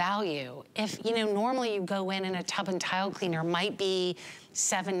deliver a value? If, you know, normally you go in and a tub and tile cleaner might be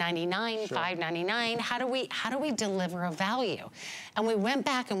 $7.99, $5.99. How do we deliver a value? And we went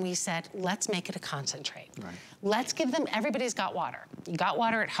back and we said, let's make it a concentrate. Let's give them, everybody's got water. You got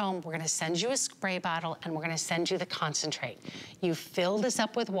water at home, we're gonna send you a spray bottle and we're gonna send you the concentrate. You fill this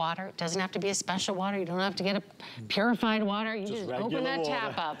up with water. It doesn't have to be a special water. You don't have to get a purified water. You just open that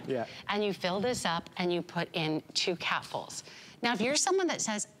tap up and you fill this up and you put in 2 capfuls. Now, if you're someone that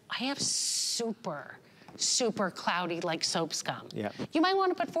says, I have super super cloudy like soap scum. Yep. You might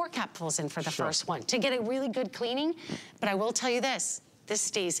want to put 4 capfuls in for the first one to get a really good cleaning. But I will tell you this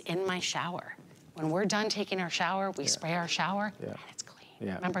stays in my shower. When we're done taking our shower, we spray our shower, and it's clean.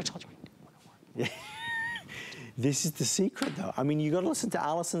 Yeah. Remember I told you Yeah. This is the secret, though. I mean, you got to listen to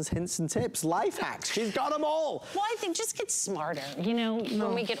Alison's hints and tips, life hacks. She's got them all. Well, I think just get smarter. You know,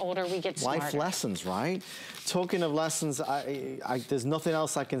 when we get older, we get smarter. Life lessons, right? Talking of lessons, there's nothing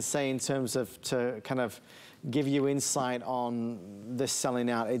else I can say in terms of to kind of give you insight on this selling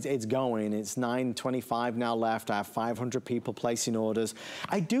out. It's going. It's 9:25 now left. I have 500 people placing orders.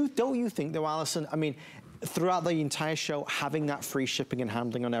 Don't you think, though, Alison? I mean, throughout the entire show, having that free shipping and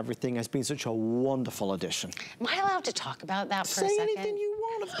handling on everything has been such a wonderful addition. Am I allowed to talk about that for a second? Say anything you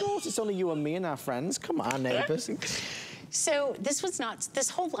want, of course. It's only you and me and our friends. Come on, neighbors. So this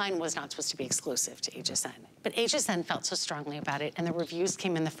whole line was not supposed to be exclusive to HSN, but HSN felt so strongly about it, and the reviews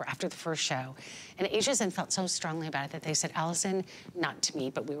came in after the first show, and HSN felt so strongly about it that they said, Alison, not to me,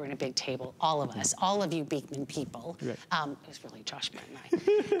 but we were in a big table, all of us, all of you Beekman people. Right. It was really Josh, Brett, and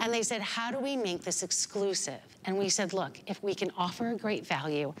I. And they said, how do we make this exclusive? And we said, look, if we can offer a great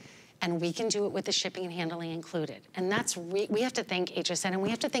value, and we can do it with the shipping and handling included. And that's, we have to thank HSN, and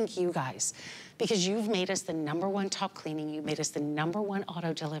we have to thank you guys, because you've made us the #1 top cleaning, you made us the #1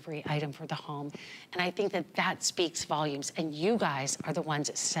 auto delivery item for the home. And I think that that speaks volumes. And you guys are the ones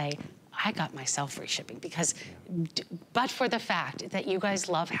that say, I got myself free shipping, because, but for the fact that you guys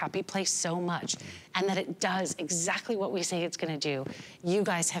love Happy Place so much, and that it does exactly what we say it's gonna do, you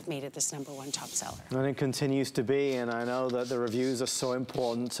guys have made it this #1 top seller. And it continues to be, and I know that the reviews are so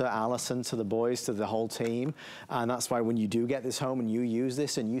important to Alison, to the boys, to the whole team, and that's why when you do get this home and you use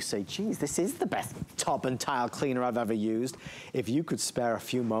this and you say, geez, this is the best top and tile cleaner I've ever used, if you could spare a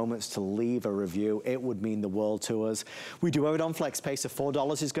few moments to leave a review, it would mean the world to us. We do have it on FlexPay, so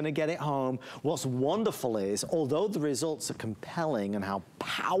 $4 is gonna get it home. What's wonderful is, although the results are compelling and how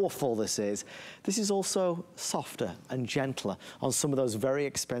powerful this is also softer and gentler on some of those very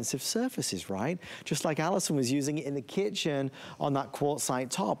expensive surfaces, right? Just like Alison was using it in the kitchen on that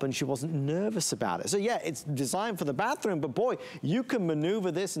quartzite top, and she wasn't nervous about it. So yeah, it's designed for the bathroom, but boy, you can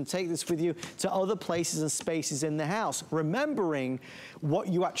maneuver this and take this with you to other places and spaces in the house. Remembering what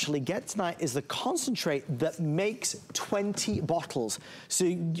you actually get tonight is the concentrate that makes 20 bottles. So,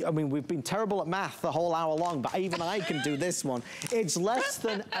 I mean, we've been terrible at math the whole hour long, but even I can do this one. It's less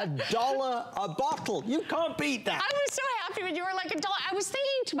than $1 a bottle. You can't beat that. I was so happy when you were like $1. I was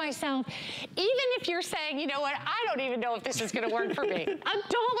thinking to myself, even if you're saying, you know what, I don't even know if this is gonna work for me.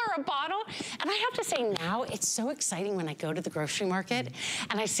 $1 a bottle. And I have to say now, it's so exciting when I go to the grocery market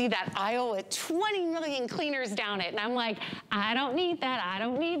and I see that aisle with 20 million cleaners down it. And I'm like, I don't need that. I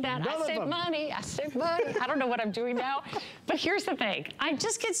don't need that. I save money. I save money. I don't know what I'm doing now. But here's the thing. I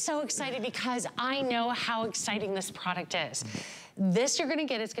just get so excited because I know how exciting this product is. This you're gonna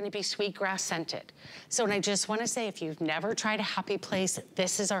get is gonna be sweetgrass scented. So, and I just wanna say, if you've never tried a Happy Place,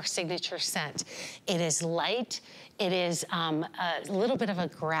 this is our signature scent. It is light. It is a little bit of a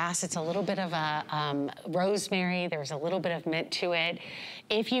grass. It's a little bit of a rosemary. There's a little bit of mint to it.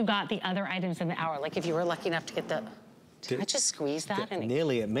 If you got the other items in the hour, like if you were lucky enough to get the, did I just squeeze that?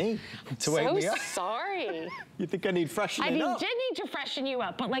 Nearly at me to wake me up. So sorry. You think I need freshening up? I did need to freshen you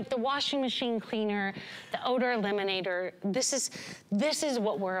up, but like the washing machine cleaner, the odor eliminator, this is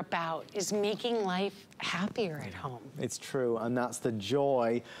what we're about, is making life happier at home. It's true, and that's the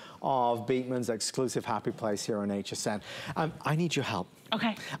joy of Beekman's exclusive Happy Place here on HSN. I need your help.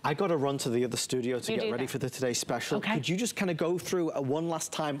 Okay. I got to run to the other studio to get ready for the Today Special. Okay. Could you just kind of go through one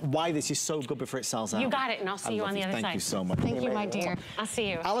last time why this is so good before it sells out? You got it, and I'll see you on the other side. Thank you so much. Thank you, my dear. I'll see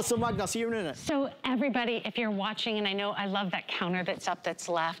you. Alison Magna, I'll see you in a minute. So everybody, if you're watching, and I know I love that counter that's up that's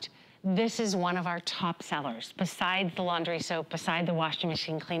left, this is one of our top sellers. Besides the laundry soap, beside the washing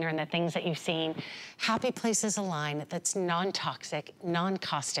machine cleaner and the things that you've seen, Happy Place is a line that's non-toxic,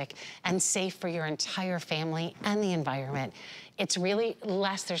 non-caustic, and safe for your entire family and the environment. It's really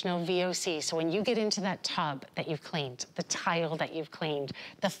less, there's no VOC. So when you get into that tub that you've cleaned, the tile that you've cleaned,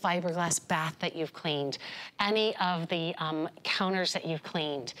 the fiberglass bath that you've cleaned, any of the counters that you've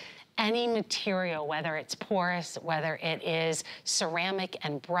cleaned, any material, whether it's porous, whether it is ceramic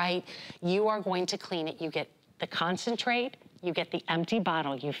and bright, you are going to clean it. You get the concentrate, you get the empty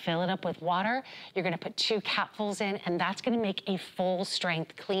bottle, you fill it up with water, you're gonna put 2 capfuls in, and that's gonna make a full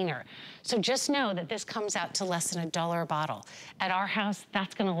strength cleaner. So just know that this comes out to less than $1 a bottle. At our house,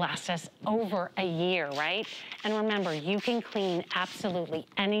 that's gonna last us over a year, right? And remember, you can clean absolutely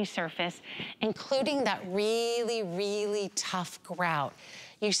any surface, including that really, really tough grout.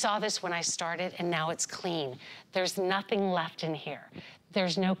 You saw this when I started, and now it's clean. There's nothing left in here.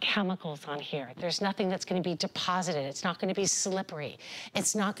 There's no chemicals on here. There's nothing that's gonna be deposited. It's not gonna be slippery.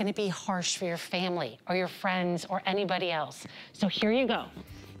 It's not gonna be harsh for your family or your friends or anybody else. So here you go.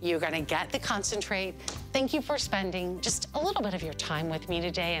 You're gonna get the concentrate. Thank you for spending just a little bit of your time with me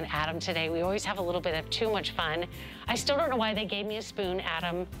today and Adam today. We always have a little bit of too much fun. I still don't know why they gave me a spoon,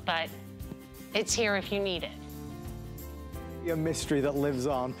 Adam, but it's here if you need it. A mystery that lives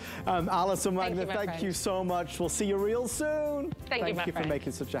on. Alison Magna, thank you so much. We'll see you real soon. Thank you for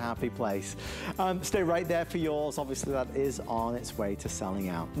making such a happy place. Stay right there for yours. Obviously, that is on its way to selling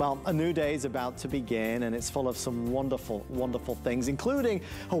out. Well, a new day is about to begin, and it's full of some wonderful, wonderful things, including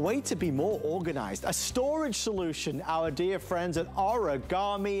a way to be more organized, a storage solution. Our dear friends at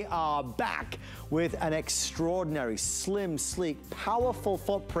Origami are back with an extraordinary, slim, sleek, powerful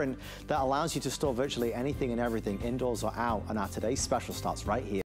footprint that allows you to store virtually anything and everything, indoors or out. And our today's special starts right here.